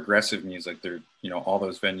 especially for aggressive music, there, all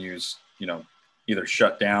those venues, either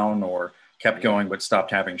shut down or kept going, but stopped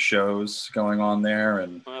having shows going on there.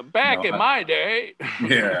 And back in my day.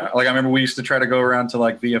 yeah, like I remember we used to try to go around to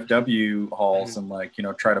like VFW halls and like,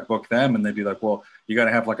 try to book them, and they'd be like, well, you got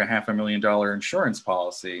to have like a $500,000 insurance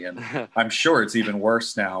policy. And I'm sure it's even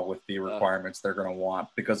worse now with the requirements they're going to want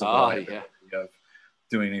because of the liability of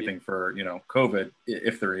doing anything for, COVID,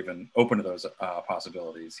 if they're even open to those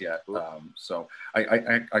possibilities yet. So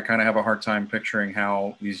I kind of have a hard time picturing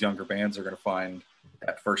how these younger bands are going to find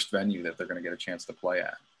that first venue that they're going to get a chance to play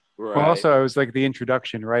at. Right. Well, also, it was like the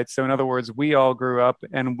introduction, right? So, in other words, we all grew up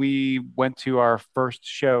and we went to our first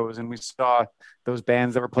shows and we saw those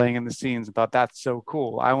bands that were playing in the scenes and thought, that's so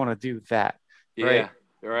cool. I want to do that. Right? Yeah.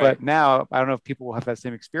 Right. But now, I don't know if people will have that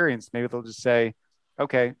same experience. Maybe they'll just say,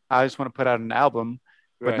 okay, I just want to put out an album,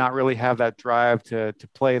 but not really have that drive to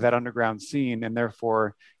play that underground scene, and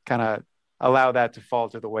therefore kind of allow that to fall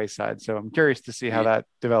to the wayside. So, I'm curious to see how that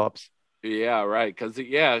develops. Yeah, right.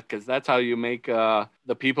 Because that's how you make the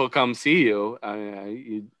people come see you.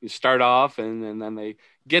 You start off and then they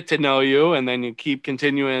get to know you, and then you keep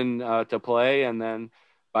continuing to play, and then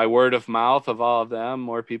by word of mouth of all of them,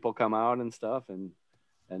 more people come out and stuff. And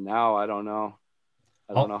now I don't know.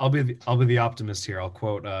 I'll be the optimist here. I'll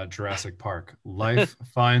quote Jurassic Park: "Life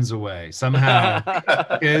finds a way. Somehow,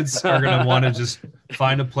 kids are gonna want to just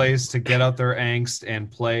find a place to get out their angst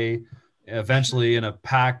and play." Eventually in a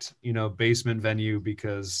packed, basement venue,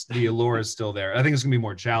 because the allure is still there. I think it's gonna be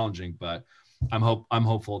more challenging, but I'm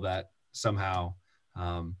hopeful that somehow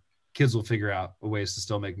kids will figure out ways to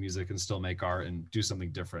still make music and still make art and do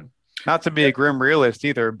something different. Not to be a grim realist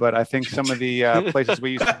either, but I think some of the places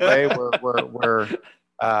we used to play were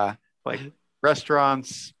like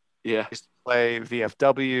restaurants. Yeah, used to play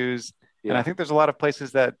VFWs, and I think there's a lot of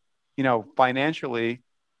places that financially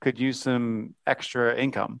could use some extra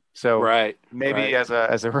income. So maybe as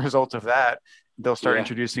a result of that, they'll start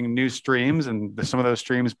introducing new streams, and some of those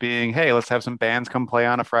streams being, hey, let's have some bands come play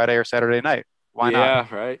on a Friday or Saturday night. Why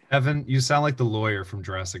not? Yeah, right. Evan, you sound like the lawyer from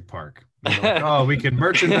Jurassic Park. Like, oh, we can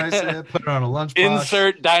merchandise it, put it on a lunchbox.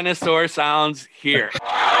 Insert dinosaur sounds here.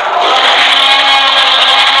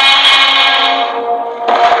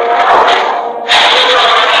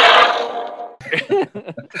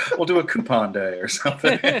 We'll do a coupon day or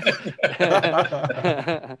something.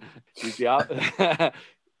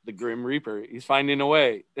 The Grim Reaper. He's finding a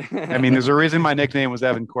way. I mean, there's a reason my nickname was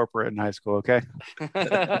Evan Corporate in high school, okay?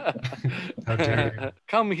 How dare you.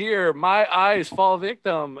 Come here, my eyes fall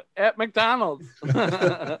victim at McDonald's.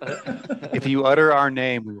 If you utter our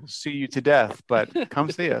name, we will sue you to death, but come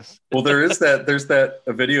see us. Well, there's that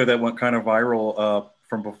a video that went kind of viral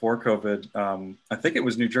from before COVID. I think it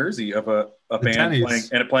was New Jersey, of a band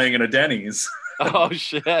playing in a Denny's. Oh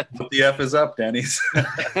shit! What the F is up, Denny's?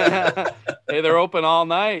 Hey, they're open all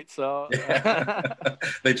night, so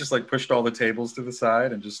they just like pushed all the tables to the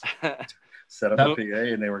side and just set up a PA,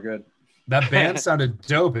 and they were good. That band sounded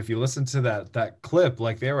dope. If you listen to that clip,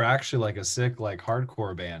 like they were actually like a sick, like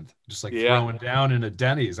hardcore band, just like throwing down in a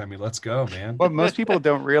Denny's. I mean, let's go, man. What most people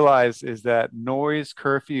don't realize is that noise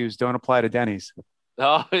curfews don't apply to Denny's.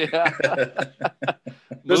 Oh yeah.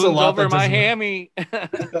 There's a lot over my hammy.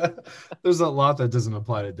 There's a lot that doesn't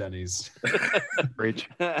apply to Denny's. Reach.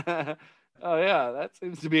 Oh yeah, that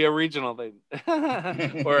seems to be a regional thing,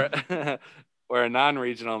 or a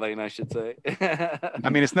non-regional thing, I should say. I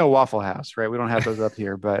mean, it's no Waffle House, right? We don't have those up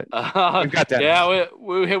here, but we've got that. Yeah,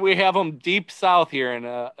 we have them deep south here in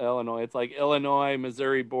Illinois. It's like Illinois,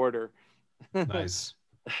 Missouri border. Nice.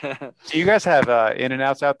 Do you guys have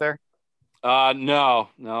In-N-Outs out there? No,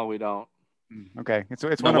 we don't. Okay, it's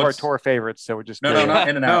one of our tour favorites, so we're just no, not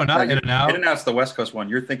In-N-Out. No, not In-N-Out. In-N-Out's the West Coast one.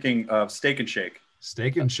 You're thinking of Steak and Shake.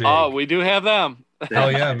 Steak and Shake. Oh, we do have them.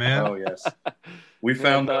 Hell yeah, man. Oh yes, we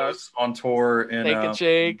found those on tour in Steak and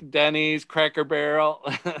Shake, Denny's, Cracker Barrel.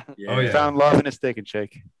 Yeah. Oh yeah, found love in a Steak and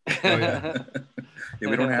Shake. Oh yeah. Yeah,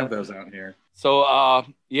 we don't have those out here. So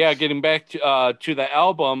getting back to the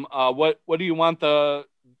album, what do you want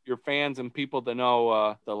your fans and people to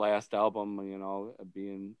know? The last album,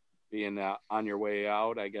 being on your way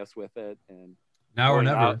out, I guess, with it, and now or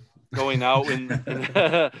never. Going out in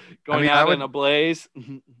a blaze.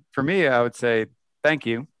 For me, I would say thank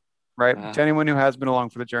you, right? To anyone who has been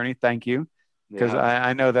along for the journey, thank you. Because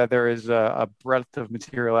I know that there is a breadth of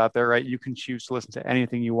material out there, right? You can choose to listen to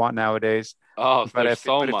anything you want nowadays. Oh, but there's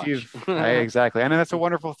so much. Exactly. And that's a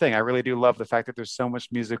wonderful thing. I really do love the fact that there's so much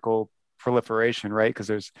musical proliferation, right? Because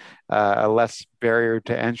there's a less barrier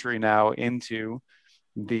to entry now into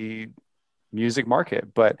the music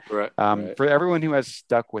market. But Right. for everyone who has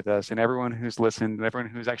stuck with us and everyone who's listened and everyone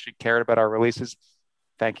who's actually cared about our releases,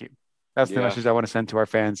 thank you. That's the Yeah. message I want to send to our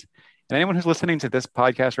fans. And anyone who's listening to this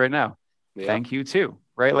podcast right now, thank you too,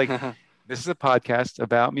 right? Like this is a podcast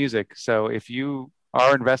about music. So if you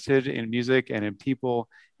are invested in music and in people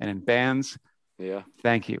and in bands,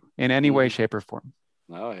 thank you in any way, shape, or form.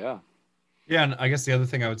 Oh, yeah. Yeah, and I guess the other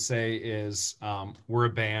thing I would say is we're a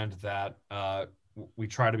band that we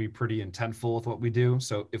try to be pretty intentful with what we do.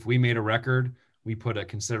 So if we made a record, we put a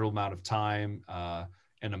considerable amount of time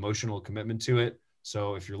and emotional commitment to it.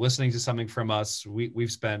 So if you're listening to something from us,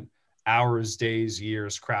 we've spent hours, days,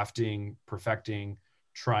 years crafting, perfecting,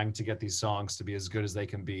 trying to get these songs to be as good as they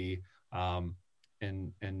can be,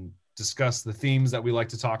 and discuss the themes that we like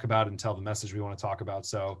to talk about and tell the message we want to talk about.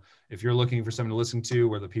 So if you're looking for something to listen to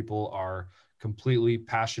where the people are completely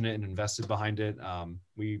passionate and invested behind it,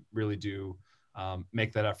 we really do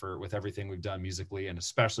make that effort with everything we've done musically, and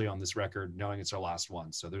especially on this record, knowing it's our last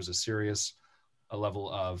one. So there's a serious level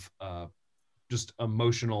of just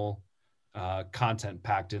emotional content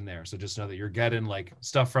packed in there. So just know that you're getting like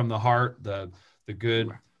stuff from the heart, the good,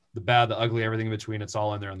 the bad, the ugly, everything in between. It's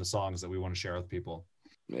all in there in the songs that we want to share with people.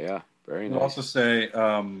 Yeah, very nice. I'll also say,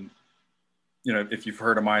 if you've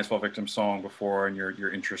heard a My Eyes Fall Victim song before and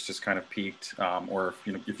your interest is kind of peaked, or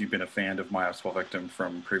if you've been a fan of My Eyes Fall Victim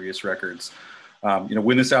from previous records,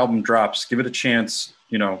 when this album drops, give it a chance,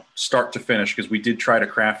 start to finish, because we did try to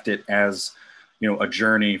craft it as a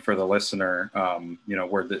journey for the listener,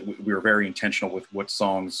 where we were very intentional with what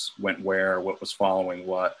songs went where, what was following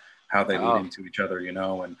what, how they lead into each other,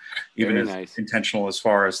 and even as nice. Intentional as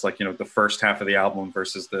far as like, the first half of the album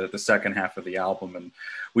versus the second half of the album. And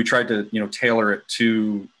we tried to, tailor it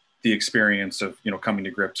to the experience of, coming to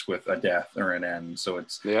grips with a death or an end. So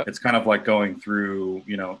it's kind of like going through,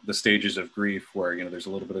 the stages of grief where, there's a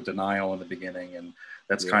little bit of denial in the beginning. And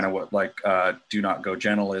that's kind of what like Do Not Go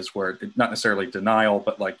Gentle is, where not necessarily denial,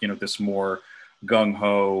 but like, this more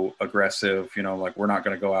gung-ho, aggressive, like we're not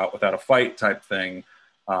going to go out without a fight type thing.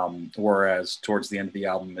 Whereas towards the end of the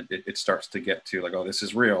album, it starts to get to like, oh, this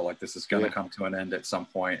is real. Like this is going to come to an end at some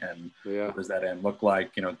point. And what does that end look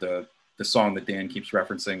like? The song that Dan keeps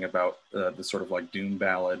referencing about the sort of like doom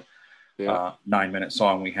ballad, 9-minute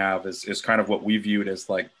song we have is kind of what we viewed as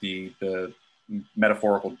like the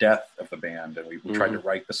metaphorical death of the band. And we tried to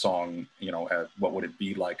write the song, what would it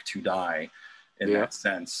be like to die in that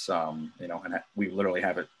sense. And we literally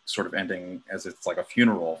have it sort of ending as it's like a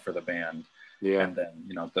funeral for the band. Yeah. And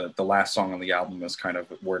then, the last song on the album is kind of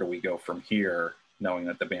where do we go from here, knowing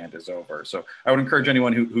that the band is over. So I would encourage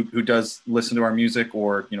anyone who does listen to our music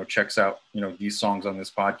or, checks out, these songs on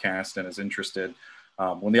this podcast and is interested,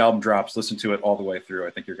 when the album drops, listen to it all the way through.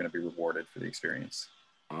 I think you're going to be rewarded for the experience.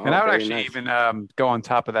 Oh, and I would actually even go on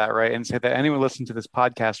top of that, right, and say that anyone listening to this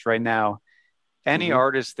podcast right now, any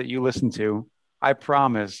artist that you listen to, I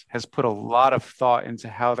promise, has put a lot of thought into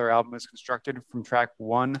how their album is constructed from track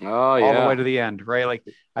one all the way to the end, right? Like,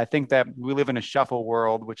 I think that we live in a shuffle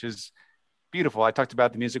world, which is beautiful. I talked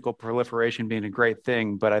about the musical proliferation being a great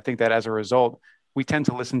thing, but I think that as a result, we tend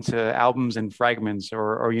to listen to albums in fragments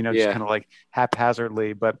or just kind of like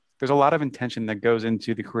haphazardly, but there's a lot of intention that goes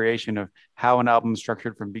into the creation of how an album is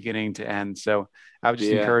structured from beginning to end. So I would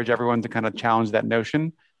just encourage everyone to kind of challenge that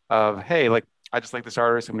notion of, hey, like, I just like this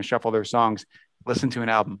artist, I'm going to shuffle their songs. Listen to an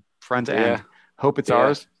album front to end. Hope it's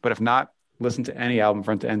ours, but if not, listen to any album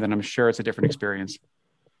front to end, and I'm sure it's a different experience.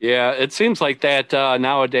 Yeah, it seems like that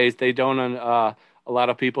nowadays they don't. A lot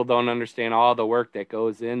of people don't understand all the work that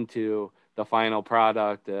goes into the final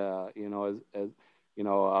product. As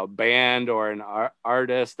a band or an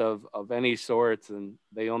artist of any sorts, and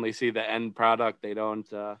they only see the end product. They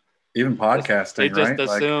don't. Even podcasting, they just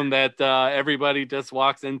assume that everybody just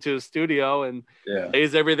walks into a studio and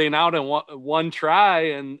lays everything out in one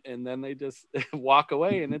try, and then they just walk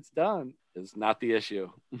away and it's done. It's not the issue.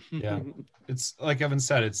 Yeah, it's like Evan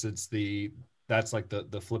said. That's like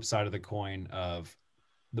the flip side of the coin of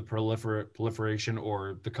the proliferation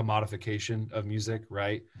or the commodification of music,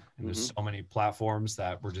 right? And there's so many platforms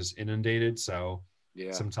that we're just inundated. So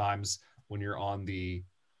sometimes when you're on the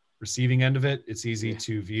receiving end of it, it's easy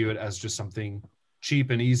to view it as just something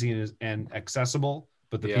cheap and easy and accessible.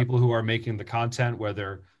 But the people who are making the content,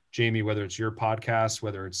 whether it's your podcast,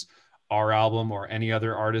 whether it's our album or any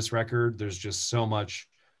other artist record, there's just so much,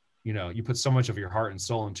 you put so much of your heart and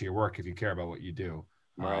soul into your work if you care about what you do.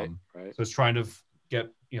 Right. So it's trying to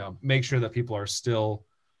make sure that people are still,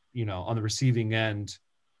 on the receiving end,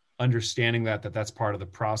 understanding that that's part of the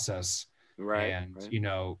process. Right.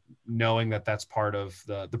 And, knowing that that's part of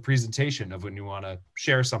the presentation of when you want to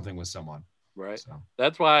share something with someone. Right. So.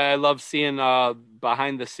 That's why I love seeing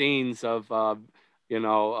behind the scenes of of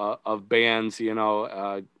bands,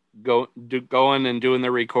 going and doing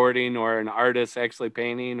the recording, or an artist actually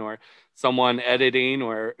painting, or someone editing,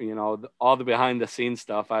 or all the behind the scenes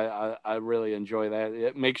stuff. I really enjoy that.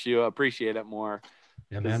 It makes you appreciate it more.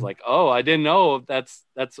 Yeah, It's man. like, oh, I didn't know that's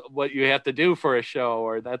what you have to do for a show,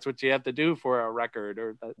 or that's what you have to do for a record,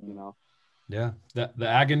 or that. Yeah, the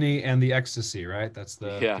agony and the ecstasy, right? That's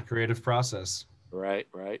the Yeah. creative process. Right.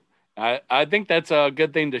 I think that's a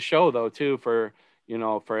good thing to show, though, too, for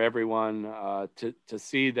for everyone to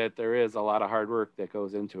see that there is a lot of hard work that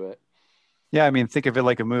goes into it. Yeah, I mean, think of it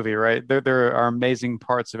like a movie, right? There are amazing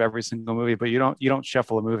parts of every single movie, but you don't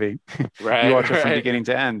shuffle a movie. You Right. watch it from Right. beginning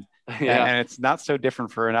to end. Yeah. And it's not so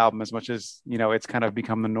different for an album as much as, it's kind of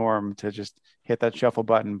become the norm to just hit that shuffle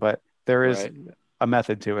button. But there is Right. a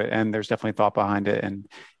method to it, and there's definitely thought behind it. And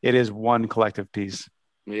it is one collective piece.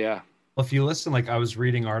 Yeah. Well, if you listen, like I was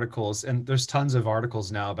reading articles, and there's tons of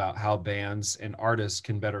articles now about how bands and artists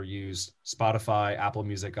can better use Spotify, Apple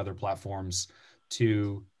Music, other platforms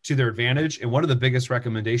to their advantage. And one of the biggest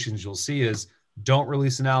recommendations you'll see is don't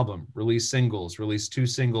release an album, release singles, release 2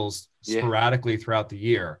 singles sporadically throughout the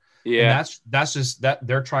year. Yeah. And that's just that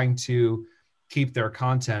they're trying to keep their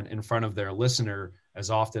content in front of their listener as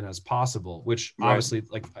often as possible, which obviously,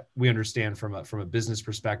 like, we understand from a business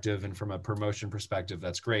perspective and from a promotion perspective,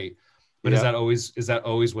 that's great. But is that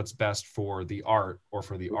always what's best for the art or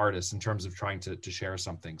for the artist in terms of trying to share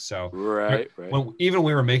something? So even when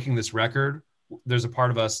we were making this record, there's a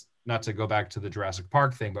part of us, not to go back to the Jurassic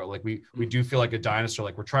Park thing, but like we do feel like a dinosaur.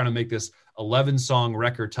 Like, we're trying to make this 11-song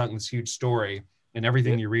record telling this huge story, and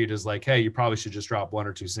everything you read is like, hey, you probably should just drop 1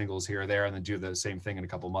 or 2 singles here or there and then do the same thing in a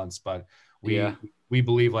couple months. But we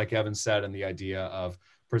believe, like Evan said, in the idea of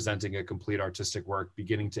presenting a complete artistic work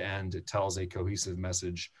beginning to end. It tells a cohesive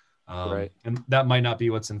message. And that might not be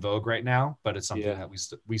what's in vogue right now, but it's something that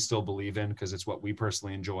we still believe in, because it's what we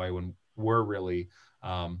personally enjoy when we're really,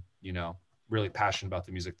 really passionate about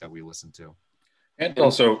the music that we listen to. And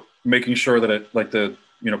also making sure that it, like, the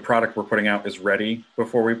product we're putting out is ready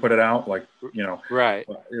before we put it out. Like,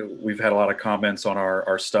 we've had a lot of comments on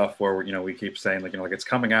our stuff where we keep saying, like, it's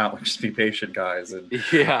coming out, like, just be patient, guys. And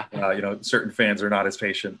certain fans are not as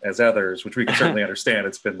patient as others, which we can certainly understand.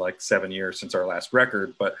 It's been like 7 years since our last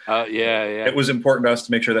record, but it was important to us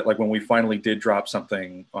to make sure that, like, when we finally did drop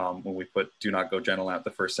something, when we put "Do Not Go Gentle" out,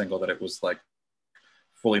 the first single, that it was like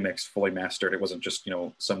fully mixed, fully mastered. It wasn't just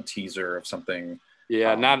some teaser of something.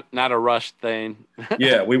 Yeah, not a rushed thing.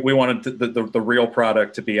 We wanted the real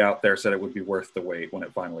product to be out there, so that it would be worth the wait when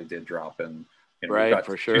it finally did drop. And we've got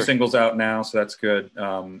for sure 2 singles out now, so that's good.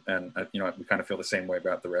 And we kind of feel the same way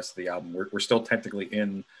about the rest of the album. We're still technically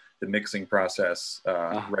in the mixing process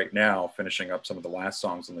right now, finishing up some of the last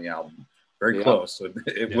songs on the album. Very close, so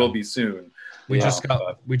it will be soon. We just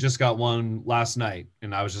got one last night,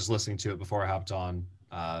 and I was just listening to it before I hopped on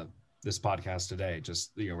this podcast today.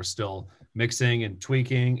 Just we're still mixing and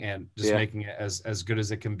tweaking and just making it as good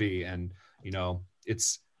as it can be. And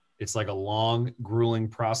it's like a long, grueling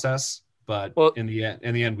process, but in the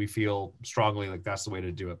end we feel strongly like that's the way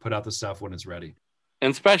to do it. Put out the stuff when it's ready.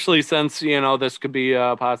 And especially since this could be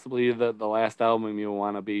possibly the last album you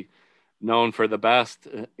want to be known for the best,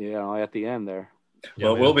 at the end there.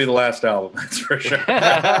 Well, it will be the last album, that's for sure.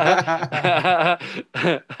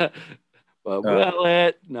 But will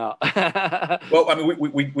it? No. Well, I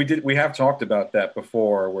mean, we have talked about that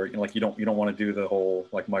before, where you don't want to do the whole,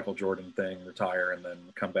 like, Michael Jordan thing, retire and then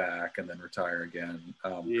come back and then retire again.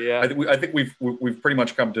 I think we've pretty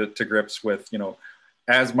much come to grips with,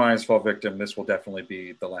 as My Eyes Fall Victim, this will definitely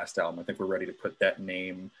be the last album. I think we're ready to put that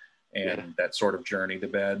name and that sort of journey to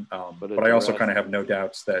bed. But I also kind of have no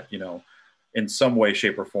doubts that in some way,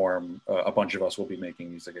 shape, or form, a bunch of us will be making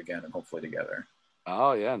music again, and hopefully together.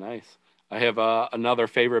 Oh yeah, nice. I have another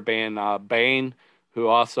favorite band, Bane, who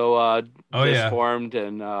also just formed,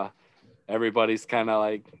 and everybody's kind of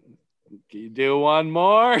like, "Can you do one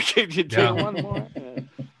more? Can you do one more?"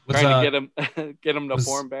 Trying to get them to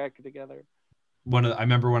form back together. I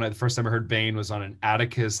remember when the first time I heard Bane was on an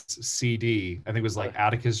Atticus CD. I think it was like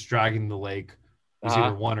Atticus Dragging the Lake. It was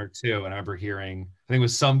either 1 or 2, and I remember hearing, I think it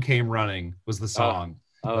was "Some Came Running" was the song.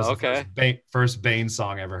 Oh, was okay. The first Bane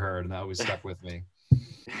song I ever heard, and that always stuck with me.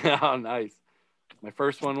 Oh, nice. My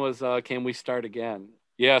first one was "Can We Start Again?"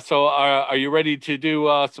 Yeah. So are you ready to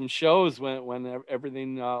do some shows when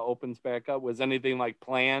everything opens back up? Was anything like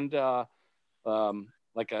planned,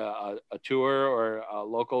 like a tour or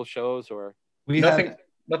local shows, or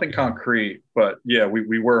nothing concrete? But yeah,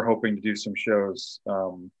 we were hoping to do some shows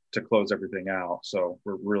to close everything out. So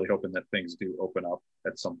we're really hoping that things do open up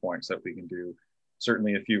at some point so that we can do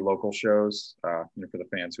certainly a few local shows, for the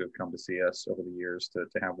fans who have come to see us over the years to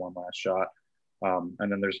have one last shot.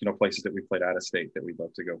 And then there's, places that we played out of state that we'd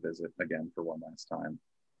love to go visit again for one last time.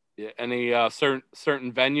 Yeah. Any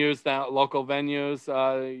certain venues, that local venues,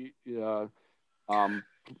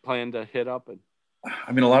 plan to hit up? And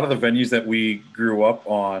I mean, a lot of the venues that we grew up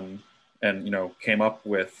on and came up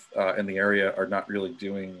with in the area are not really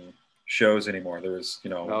doing shows anymore. There's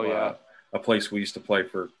a place we used to play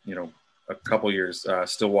for a couple years,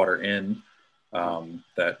 Stillwater Inn,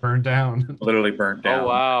 that burned down. Literally burnt down. Oh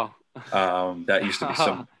wow. That used to be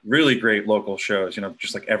some really great local shows,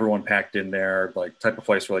 just like everyone packed in there, like type of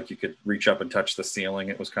place where like you could reach up and touch the ceiling.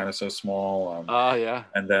 It was kind of so small. Yeah.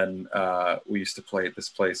 And then we used to play at this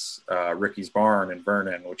place, Ricky's Barn in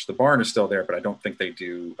Vernon, which the barn is still there, but I don't think they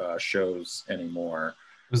do shows anymore.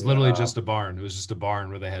 It was literally just a barn. It was just a barn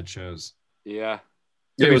where they had shows. Yeah.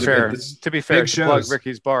 To be fair, to plug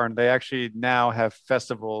Ricky's Barn, they actually now have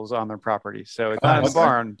festivals on their property. So it's not a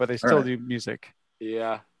barn, but they still do music.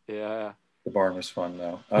 Yeah. Yeah. The barn was fun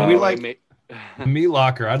though. We like the Meat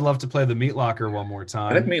Locker. I'd love to play the Meat Locker one more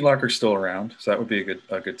time. I think Meat Locker's still around, so that would be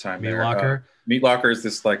a good time. Meat Locker. Meat Locker is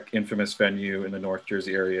this like infamous venue in the North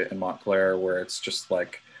Jersey area in Montclair where it's just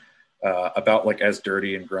like about like as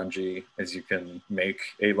dirty and grungy as you can make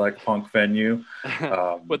a like punk venue.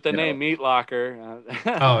 With the name Meat Locker.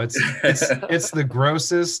 It's the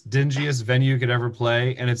grossest, dingiest venue you could ever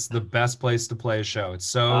play, and it's the best place to play a show. It's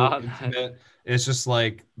so intimate. It's just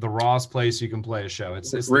like the rawest place you can play a show.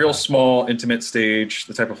 It's real small, intimate stage,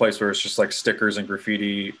 the type of place where it's just like stickers and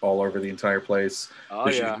graffiti all over the entire place.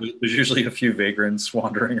 There's usually a few vagrants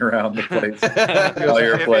wandering around the place while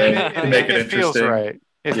you're playing to make it interesting. Feels right.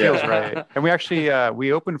 It feels right. And we actually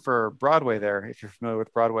we opened for Broadway there, if you're familiar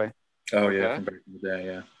with Broadway. Oh yeah, from back in the day,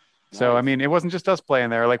 yeah. So, I mean, it wasn't just us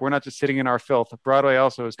playing there. Like, we're not just sitting in our filth. Broadway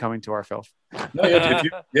also is coming to our filth. No,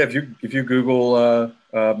 if you Google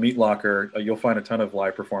Meat Locker, you'll find a ton of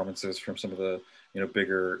live performances from some of the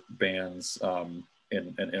bigger bands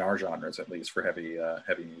in our genres, at least for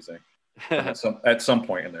heavy music. At some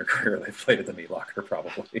point in their career, they played at the Meat Locker,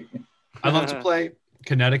 probably. I'd love to play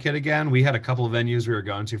Connecticut again. We had a couple of venues we were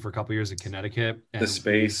going to for a couple of years in Connecticut. The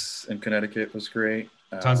Space in Connecticut was great.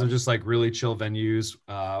 Tons of just like really chill venues.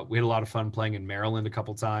 We had a lot of fun playing in Maryland a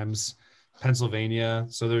couple times, Pennsylvania.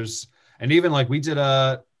 So even like we did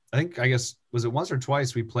I guess was it once or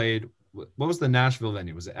twice we played. What was the Nashville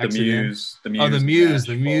venue? Was it The Muse?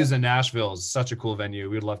 The Muse in Nashville is such a cool venue.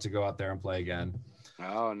 We'd love to go out there and play again.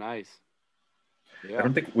 Oh, nice. Yeah. I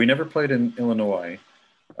don't think we never played in Illinois.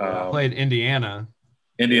 Played Indiana.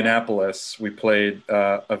 Indianapolis. We played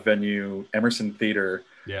a venue, Emerson Theater.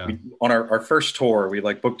 Yeah. On our first tour, we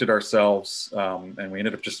like booked it ourselves, and we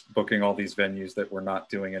ended up just booking all these venues that were not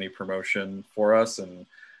doing any promotion for us. And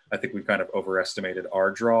I think we kind of overestimated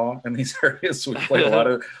our draw in these areas. We played a lot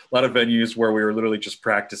of venues where we were literally just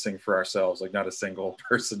practicing for ourselves. Like not a single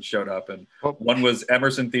person showed up. And one was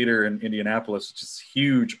Emerson Theater in Indianapolis, which is a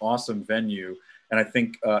huge, awesome venue. And I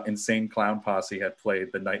think Insane Clown Posse had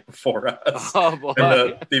played the night before us. Oh, boy.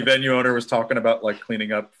 And the venue owner was talking about like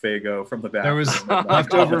cleaning up Faygo from the bathroom. There was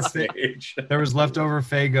leftover stage. There was leftover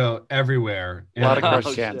Faygo everywhere. A lot of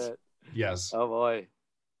crushed cans. Shit. Yes. Oh boy.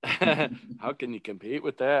 How can you compete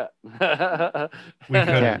with that?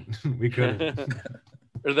 We couldn't.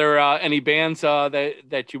 Are there any bands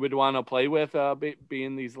that you would want to play with?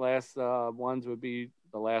 Being these last ones would be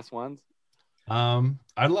the last ones.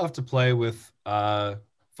 I'd love to play with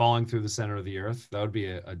Falling Through the Center of the Earth. That would be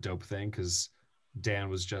a dope thing because Dan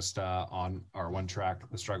was just on our one track,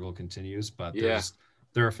 The Struggle Continues. But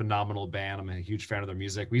they're a phenomenal band. I'm a huge fan of their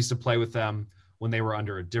music. We used to play with them when they were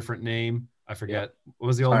under a different name. I forget. What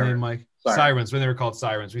was the old name, Mike? Sirens. When they were called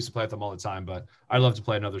Sirens. We used to play with them all the time. But I'd love to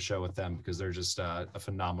play another show with them because they're just a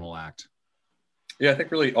phenomenal act. Yeah, I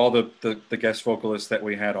think really all the guest vocalists that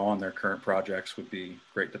we had on their current projects would be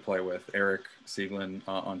great to play with. Eric Sieglin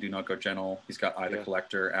on Do Not Go Gentle. He's got Eye the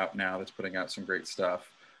Collector out now that's putting out some great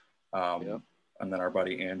stuff. And then our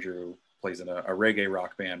buddy Andrew plays in a reggae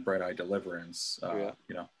rock band, Bright Eye Deliverance.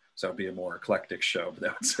 So it'd be a more eclectic show, but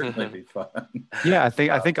that would certainly be fun. Yeah, I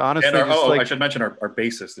think honestly, and I should mention our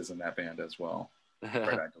bassist is in that band as well.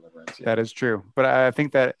 Bright Eye Deliverance. Yeah. That is true. But I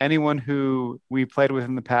think that anyone who we played with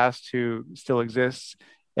in the past who still exists,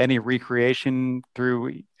 any recreation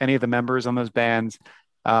through any of the members on those bands,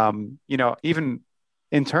 even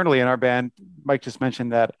internally in our band, Mike just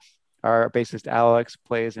mentioned that our bassist Alex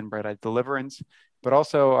plays in Bright Eye Deliverance, but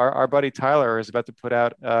also our buddy Tyler is about to put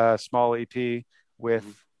out a small EP with,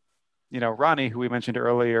 Ronnie, who we mentioned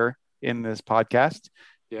earlier in this podcast.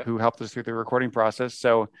 who helped us through the recording process.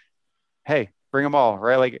 So, hey, bring them all,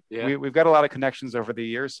 right? Like we've got a lot of connections over the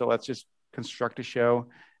years. So let's just construct a show.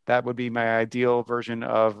 That would be my ideal version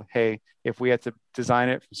of, hey, if we had to design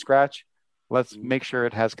it from scratch, let's make sure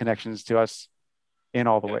it has connections to us in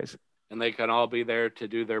all the ways. And they can all be there to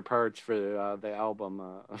do their parts for the album,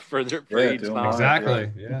 for each song.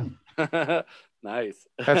 Exactly. Yeah. Nice.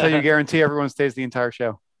 That's how you guarantee everyone stays the entire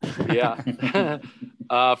show. Yeah.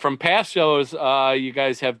 From past shows you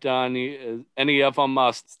guys have done, any of them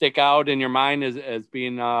stick out in your mind as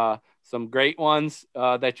being some great ones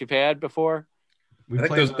that you've had before? I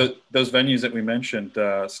think those venues that we mentioned,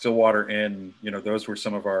 Stillwater Inn, those were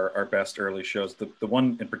some of our best early shows. The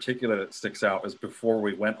one in particular that sticks out is before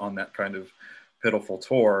we went on that kind of pitiful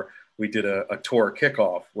tour, we did a tour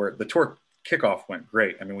kickoff where the tour kickoff went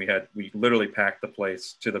great. I mean, we literally packed the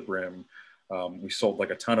place to the brim. We sold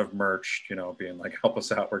like a ton of merch, being like, help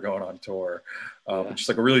us out, we're going on tour. Just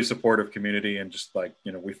like a really supportive community, and just like,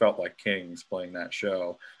 we felt like kings playing that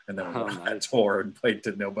show. And then we went on that tour and played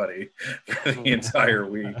to nobody for the entire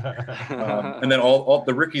week. And then all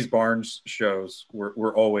the Ricky's Barnes shows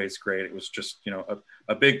were always great. It was just,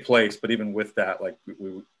 a big place, but even with that, like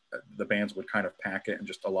the bands would kind of pack it and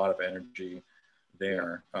just a lot of energy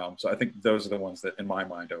there. So I think those are the ones that in my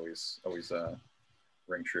mind always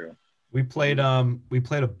ring true. We played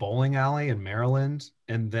a bowling alley in Maryland,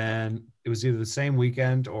 and then it was either the same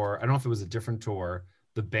weekend or I don't know if it was a different tour.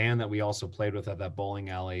 The band that we also played with at that bowling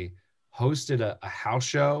alley hosted a house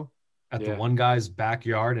show at the one guy's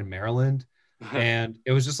backyard in Maryland. And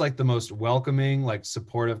it was just like the most welcoming, like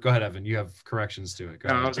supportive. Go ahead, Evan. You have corrections to it.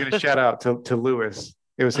 I was going to shout out to Lewis.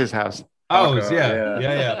 It was his house. Oh,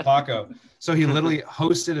 yeah, Paco. So he literally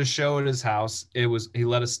hosted a show at his house. He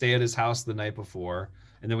let us stay at his house the night before.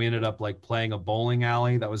 And then we ended up like playing a bowling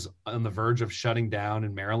alley that was on the verge of shutting down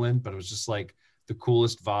in Maryland, but it was just like the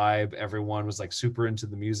coolest vibe. Everyone was like super into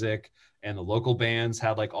the music, and the local bands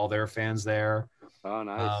had like all their fans there. Oh,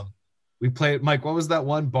 nice. We played, Mike, what was that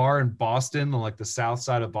one bar in Boston, on like the south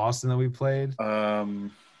side of Boston that we played? I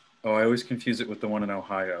always confuse it with the one in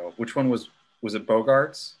Ohio. Which one was it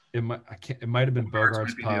Bogarts? It might have been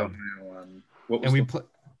Bogarts Pub.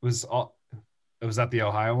 Was that the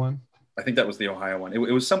Ohio one? I think that was the Ohio one. It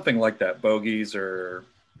was something like that, Bogies or.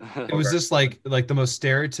 It was just like the most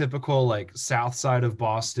stereotypical like south side of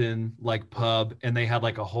Boston like pub, and they had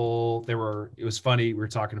like a whole. It was funny. We were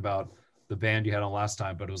talking about the band you had on last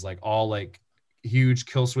time, but it was like all like huge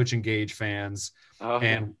Killswitch Engage fans,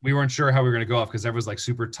 and we weren't sure how we were going to go off because there was like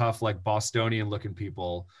super tough like Bostonian looking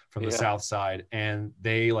people from the south side, and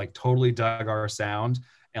they like totally dug our sound,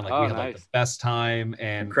 and like we had like the best time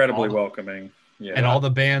and incredibly welcoming. Yeah. And all the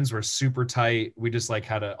bands were super tight. We just like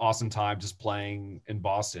had an awesome time just playing in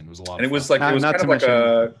Boston. It was a lot. And it was fun. Like it was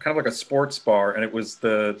kind of like a sports bar, and it was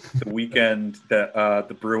the weekend that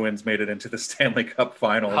the Bruins made it into the Stanley Cup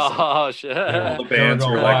Finals. Oh shit! All the bands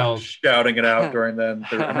were like shouting it out during then.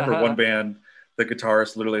 I remember one band, the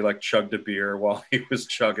guitarist literally like chugged a beer while he was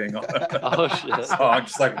chugging on a song,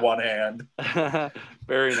 just like one hand.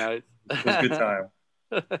 Very nice. It was a good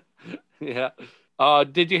time. Yeah.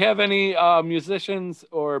 Did you have any musicians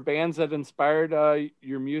or bands that inspired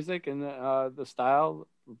your music and the style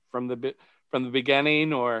from the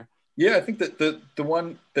beginning? Or I think that the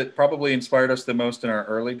one that probably inspired us the most in our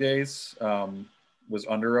early days was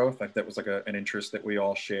Under Oath. Like that was like an interest that we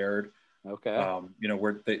all shared. Okay.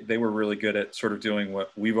 Where they were really good at sort of doing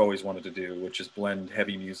what we've always wanted to do, which is blend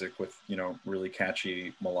heavy music with really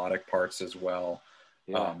catchy melodic parts as well.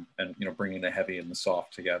 And bringing the heavy and the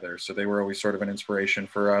soft together. So they were always sort of an inspiration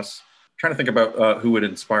for us. I'm trying to think about who would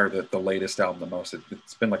inspire the latest album the most.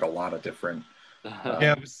 It's been like a lot of different.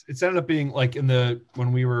 It's ended up being like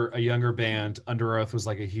when we were a younger band, Under Oath was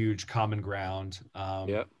like a huge common ground.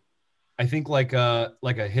 I think like a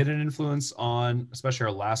hidden influence on especially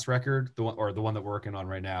our last record, the one that we're working on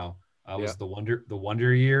right now, was the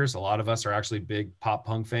Wonder Years. A lot of us are actually big pop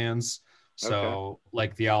punk fans. So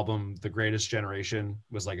like the album, The Greatest Generation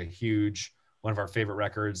was like one of our favorite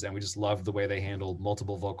records. And we just loved the way they handled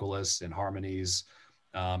multiple vocalists and harmonies,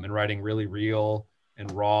 and writing really real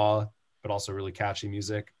and raw, but also really catchy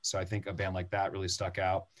music. So I think a band like that really stuck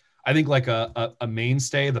out. I think like a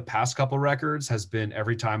mainstay the past couple records has been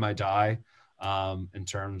Every Time I Die, in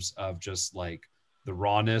terms of just like the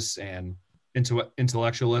rawness and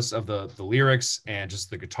intellectualist of the lyrics and just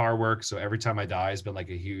the guitar work. So Every Time I Die has been like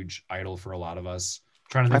a huge idol for a lot of us.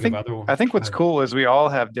 I think what's cool is we all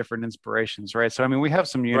have different inspirations, right? So I mean, we have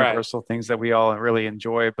some universal things that we all really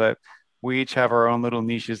enjoy, but we each have our own little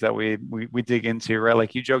niches that we dig into, right?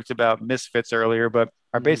 Like you joked about Misfits earlier, but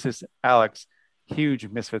our bassist Alex, huge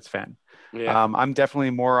Misfits fan. Yeah. I'm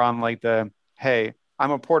definitely more on like hey,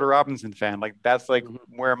 I'm a Porter Robinson fan. Like that's like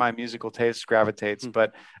where my musical taste gravitates.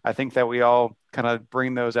 But I think that we all kind of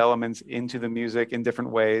bring those elements into the music in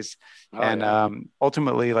different ways.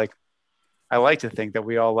 Ultimately, like I like to think that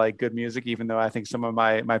we all like good music, even though I think some of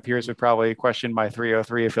my peers would probably question my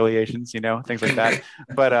 303 affiliations, things like that.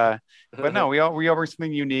 But no, we all bring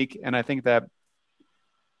something unique, and I think that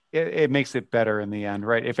it makes it better in the end,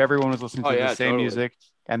 right? If everyone was listening to the same music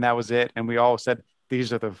and that was it, and we all said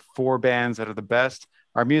these are the 4 bands that are the best,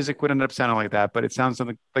 our music would end up sounding like that. But it sounds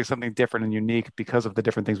like something different and unique because of the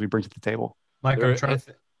different things we bring to the table. Mike, I'm trying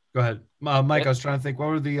to go ahead. Mike, I was trying to think, what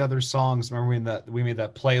were the other songs? Remember we made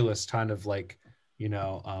that playlist kind of like,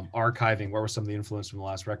 archiving. What were some of the influence from the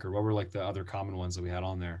last record? What were like the other common ones that we had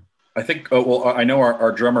on there? I think, I know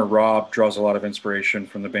our drummer Rob draws a lot of inspiration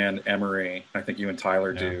from the band Emery. I think you and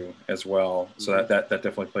Tyler do as well. So that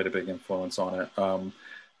definitely played a big influence on it.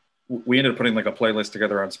 We ended up putting like a playlist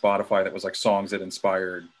together on Spotify that was like songs that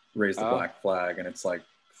inspired Raise the Black Flag, and it's like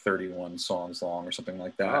 31 songs long or something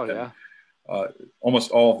like that.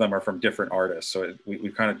 Almost all of them are from different artists, so we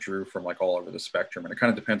kind of drew from like all over the spectrum, and it kind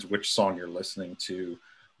of depends which song you're listening to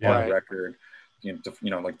on the record.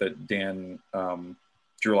 Like the Dan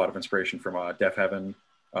drew a lot of inspiration from Deaf Heaven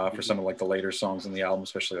for some of like the later songs in the album,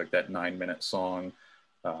 especially like that 9-minute song.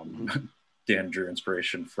 Dan drew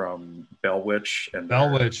inspiration from Bell Witch and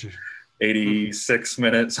 86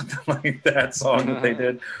 minutes, something like that song that they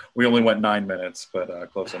did. We only went 9 minutes,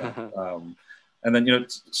 but close enough. And then,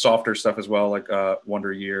 softer stuff as well, like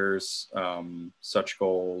Wonder Years, Such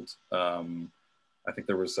Gold. I think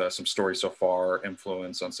there was some Story So Far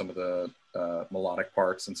influence on some of the melodic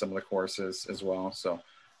parts and some of the choruses as well. So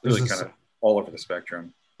really kind of all over the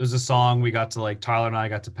spectrum. There's a song we got to like, Tyler and I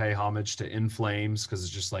got to pay homage to In Flames because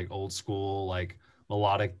it's just like old school, like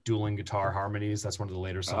melodic dueling guitar harmonies. That's one of the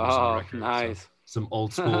later songs on the record. Nice. So some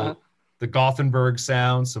old school, the Gothenburg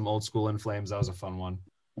sound, some old school In Flames. That was a fun one.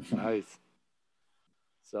 Nice.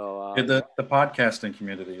 So the podcasting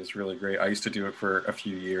community is really great. I used to do it for a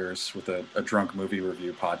few years with a drunk movie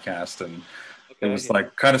review podcast, and it was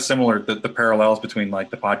like kind of similar, the parallels between like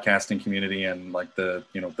the podcasting community and like the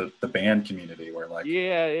band community, where like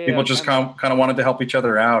people just kind of wanted to help each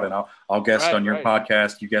other out, and I'll guest on your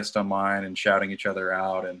podcast, you guest on mine, and shouting each other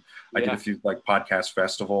out. And I did a few like podcast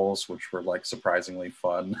festivals, which were like surprisingly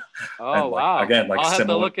fun. Oh, and, like, wow! Again, like I'll have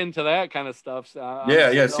to look into that kind of stuff. See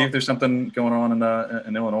if there's something going on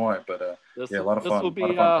in Illinois. But a lot of fun. This will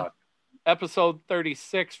be episode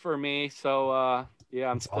 36 for me. So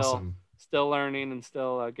I'm still learning and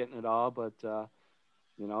still getting it all. But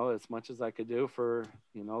as much as I could do for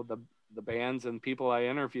the bands and people I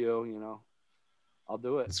interview, I'll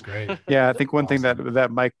do it. It's great. Yeah, I think one thing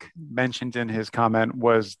that Mike mentioned in his comment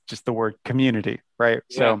was just the word community, right?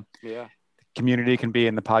 So community can be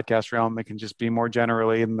in the podcast realm. It can just be more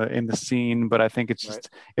generally in the scene, but I think it's just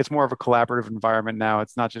it's more of a collaborative environment now.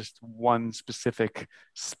 It's not just one specific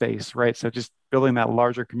space, right? So just building that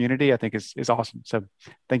larger community, I think is awesome. So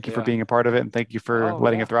thank you for being a part of it, and thank you for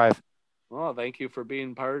letting it thrive. Well, thank you for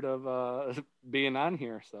being part of being on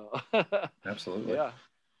here. So absolutely. Yeah.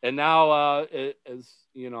 And now,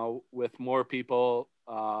 with more people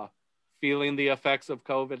feeling the effects of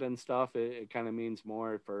COVID and stuff, it kind of means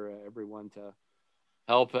more for everyone to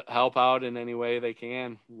help out in any way they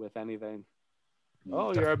can with anything.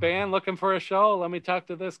 Oh, you're a band looking for a show? Let me talk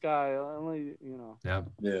to this guy. Yeah,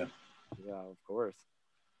 of course.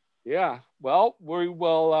 Yeah. Well, we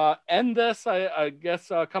will end this. I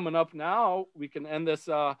guess coming up now, we can end this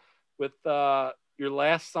with your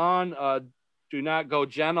last song. Do Not Go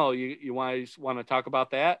Gentle. You want to talk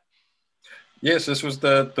about that? Yes, this was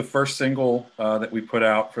the first single that we put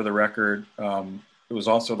out for the record. It was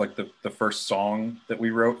also like the first song that we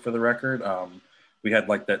wrote for the record. We had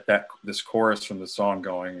like this chorus from the song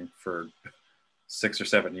going for 6 or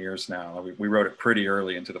 7 years now. We wrote it pretty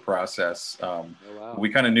early into the process. We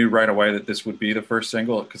kind of knew right away that this would be the first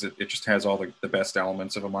single because it just has all the best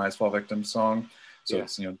elements of a My Eyes Fall Victim song. So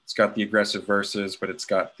it's got the aggressive verses, but it's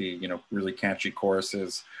got the really catchy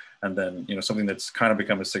choruses, and then something that's kind of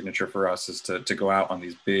become a signature for us is to go out on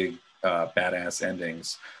these big badass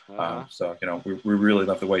endings. So we really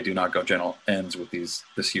love the way Do Not Go Gentle ends with this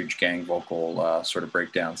huge gang vocal sort of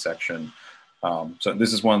breakdown section. So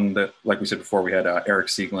this is one that, like we said before, we had Eric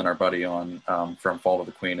Sieglin, our buddy, on from Fall of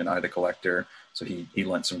the Queen and I the Collector. So he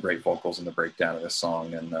lent some great vocals in the breakdown of this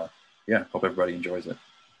song, and hope everybody enjoys it.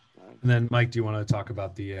 And then, Mike, do you want to talk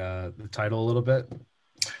about the title a little bit?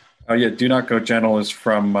 Oh yeah, Do Not Go Gentle is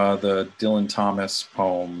from the Dylan Thomas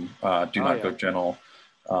poem, Do Not Go Gentle.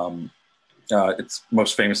 It's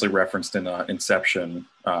most famously referenced in Inception.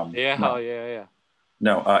 Yeah.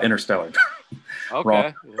 No, Interstellar.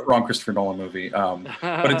 Okay. wrong Christopher Nolan movie.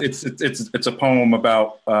 But it's a poem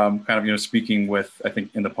about kind of speaking with. I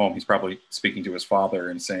think in the poem he's probably speaking to his father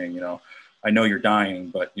and saying, I know you're dying,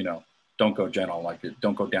 but don't go gentle, like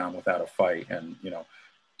don't go down without a fight, and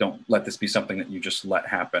don't let this be something that you just let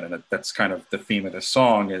happen. And that's kind of the theme of this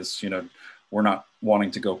song is we're not wanting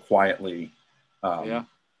to go quietly.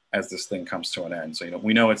 As this thing comes to an end. So,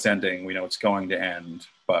 we know it's ending, we know it's going to end,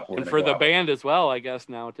 but we're for the band as well, I guess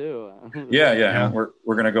now too. Yeah. We're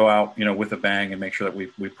going to go out, with a bang and make sure that we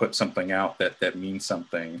put something out that means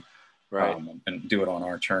something, right. And do it on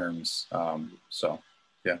our terms. So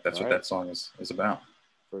yeah, that's what that song is about.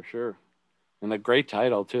 For sure. And a great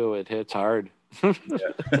title too. It hits hard.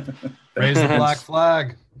 Raise the black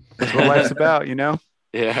flag. That's what life's about, Yeah.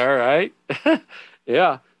 All right.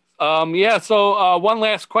 Yeah. So one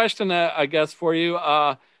last question, I guess, for you.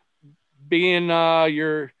 Being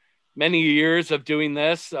your many years of doing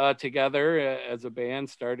this together as a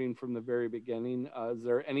band, starting from the very beginning, is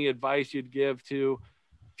there any advice you'd give to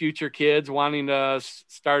future kids wanting to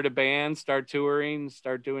start a band, start touring,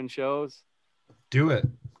 start doing shows? Do it.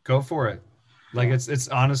 Go for it. Like it's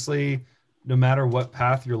honestly, no matter what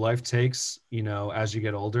path your life takes, as you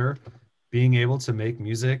get older, being able to make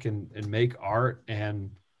music and make art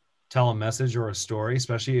and tell a message or a story,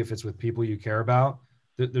 especially if it's with people you care about,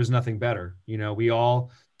 there's nothing better. We all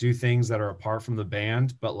do things that are apart from the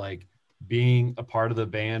band, but like being a part of the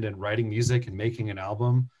band and writing music and making an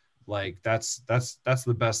album, like that's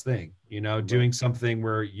the best thing, doing something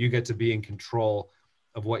where you get to be in control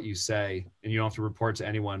of what you say and you don't have to report to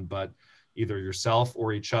anyone but either yourself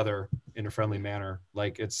or each other in a friendly manner.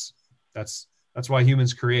 Like that's why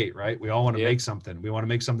humans create, right? We all want to make something. We want to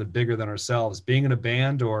make something bigger than ourselves. Being in a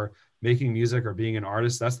band or making music or being an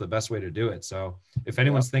artist, that's the best way to do it. So if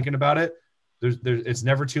anyone's thinking about it, it's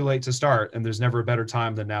never too late to start, and there's never a better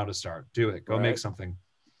time than now to start. Do it. Go make something.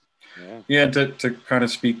 Yeah. To kind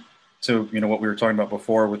of speak to, what we were talking about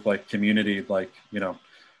before with like community, like,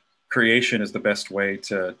 creation is the best way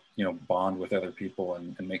to, bond with other people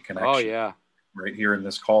and make connections. Oh yeah. Right here in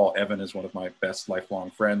this call, Evan is one of my best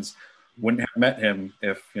lifelong friends. Wouldn't have met him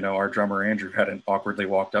if our drummer Andrew hadn't awkwardly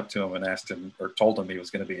walked up to him and asked him or told him he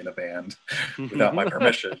was going to be in a band without my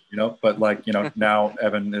permission. But like now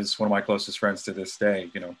Evan is one of my closest friends to this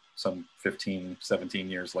day, some 15 17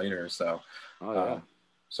 years later. So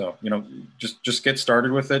just get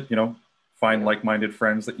started with it. Find like-minded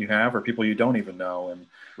friends that you have or people you don't even know, and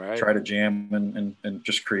try to jam and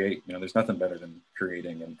just create. There's nothing better than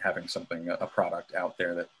creating and having something, a product out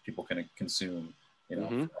there that people can consume.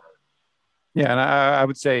 Yeah, and I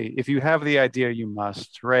would say if you have the idea, you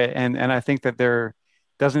must, right? And I think that there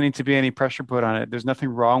doesn't need to be any pressure put on it. There's nothing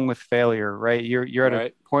wrong with failure, right? You're at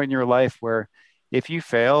a point in your life where if you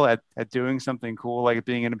fail at doing something cool, like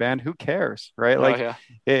being in a band, who cares, right?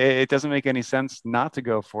 It doesn't make any sense not to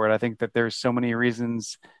go for it. I think that there's so many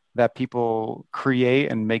reasons that people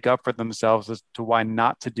create and make up for themselves as to why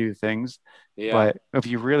not to do things. Yeah. But if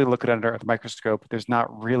you really look at it under the microscope, there's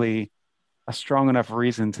not really a strong enough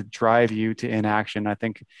reason to drive you to inaction. I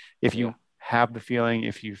think if you have the feeling,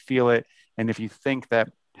 if you feel it, and if you think that,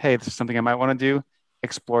 hey, this is something I might want to do,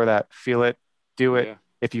 explore that, feel it, do it.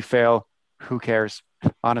 If you fail, who cares?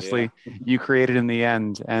 Honestly, you create it in the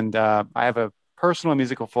end. And I have a personal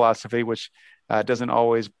musical philosophy, which doesn't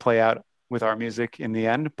always play out with our music in the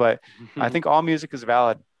end, but I think all music is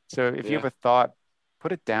valid. So if you have a thought,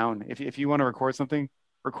 put it down. If you want to record something,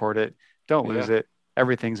 record it. Don't lose it.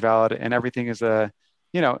 Everything's valid, and everything is I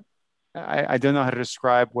don't know how to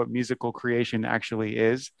describe what musical creation actually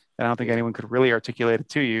is. And I don't think anyone could really articulate it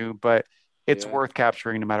to you, but it's worth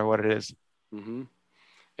capturing no matter what it is. Mm-hmm.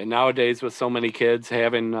 And nowadays with so many kids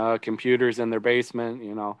having computers in their basement,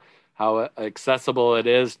 how accessible it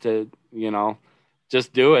is to,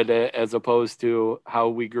 just do it, as opposed to how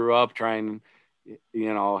we grew up trying,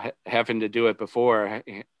 having to do it before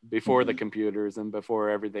the computers and before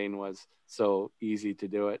everything was so easy to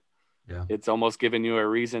do it. Yeah. It's almost giving you a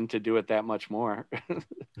reason to do it that much more.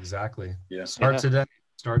 Exactly. Yeah. Start today.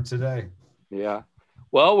 Yeah.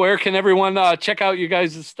 Well, where can everyone check out you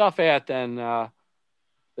guys' stuff at then? I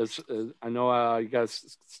know you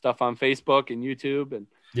guys stuff on Facebook and YouTube and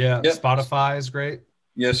Spotify is great.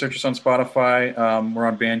 Yeah, search us on Spotify. We're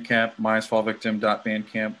on Bandcamp,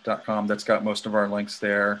 myasfallvictim.bandcamp.com. That's got most of our links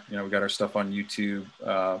there. We got our stuff on YouTube,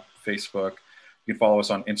 Facebook. You can follow us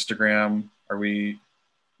on Instagram. Are we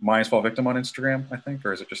Myers Fall Victim on Instagram, I think,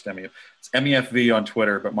 or is it just MEF? It's MEFV on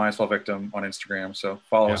Twitter, but Myers Fall Victim on Instagram. So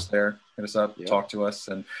follow us there, hit us up, talk to us,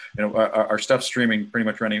 and our stuff's streaming pretty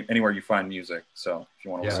much anywhere you find music. So if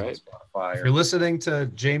you want to listen on Spotify, if you're listening to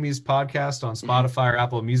Jamie's podcast on Spotify or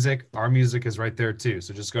Apple Music, our music is right there too.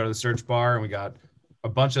 So just go to the search bar, and we got a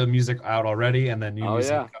bunch of music out already, and then new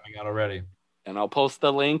music coming out already. And I'll post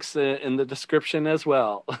the links in the description as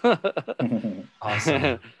well.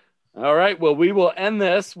 Awesome. All right. Well, we will end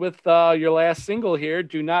this with your last single here,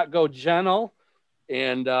 Do Not Go Gentle.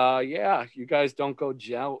 And you guys don't go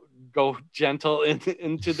gentle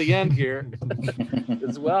into the end here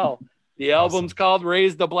as well. The album's called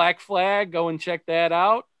Raise the Black Flag. Go and check that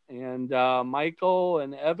out. And Michael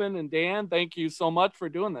and Evan and Dan, thank you so much for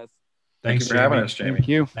doing this. Thanks for having us, Jamie. Thank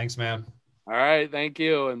you. Thanks, man. All right. Thank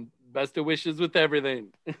you. And best of wishes with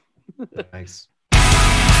everything. Thanks.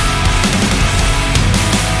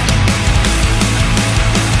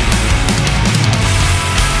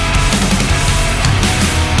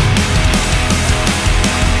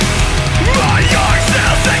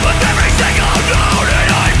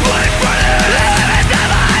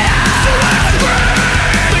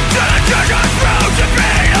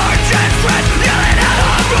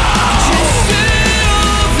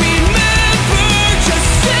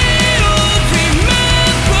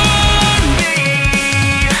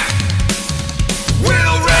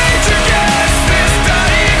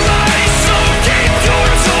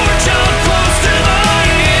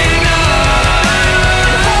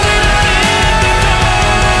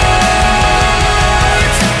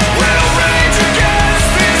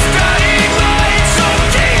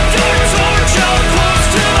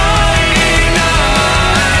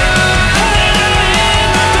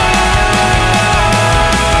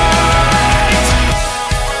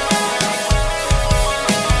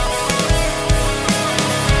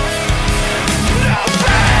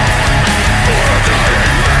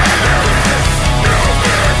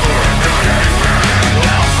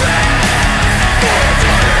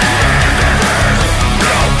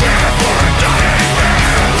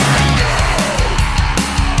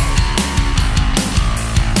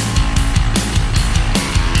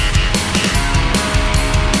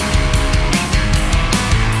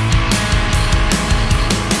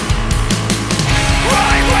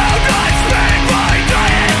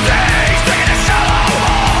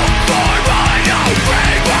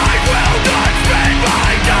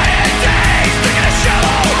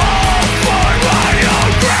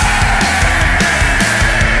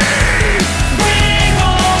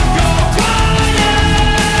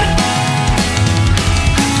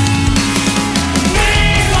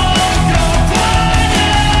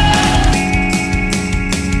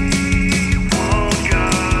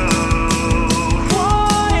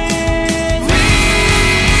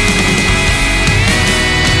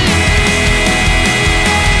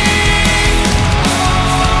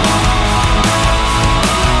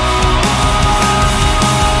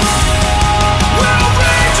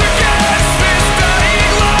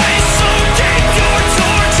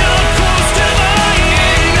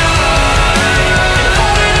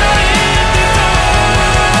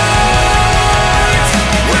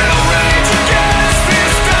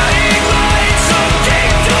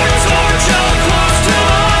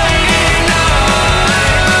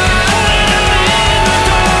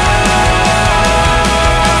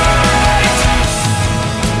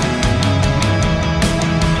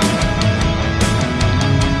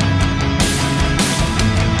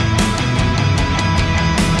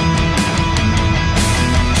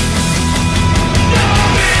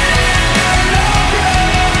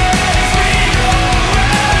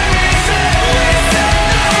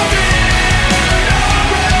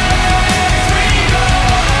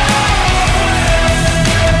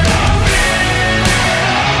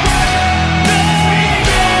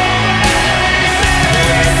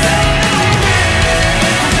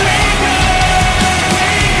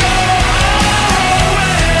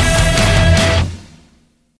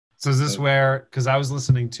 So is this where, because I was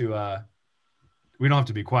listening to, we don't have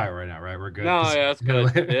to be quiet right now, right? We're good. No, yeah, that's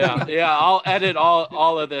good. yeah. I'll edit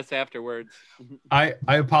all of this afterwards. I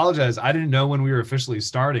apologize. I didn't know when we were officially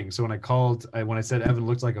starting. So when I said Evan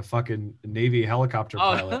looked like a fucking Navy helicopter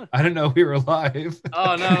pilot, I didn't know we were live.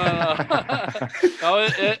 Oh, no.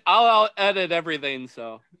 I'll edit everything,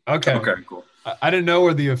 so. Okay, cool. I didn't know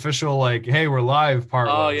where the official, like, hey, we're live part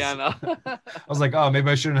was. Oh, yeah, no. I was like, oh,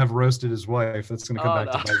 maybe I shouldn't have roasted his wife. That's going to come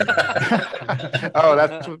back to my Oh,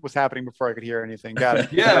 that's what was happening before I could hear anything. Got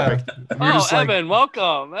it. Yeah. Evan,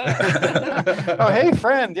 welcome. Oh, hey,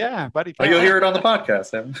 friend. Yeah, buddy. Oh, you'll hear it on the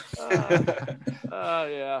podcast, Evan.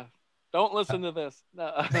 Yeah. Don't listen to this.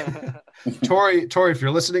 No. Tori, if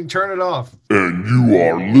you're listening, turn it off. And you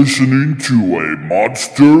are listening to a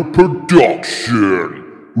monster production.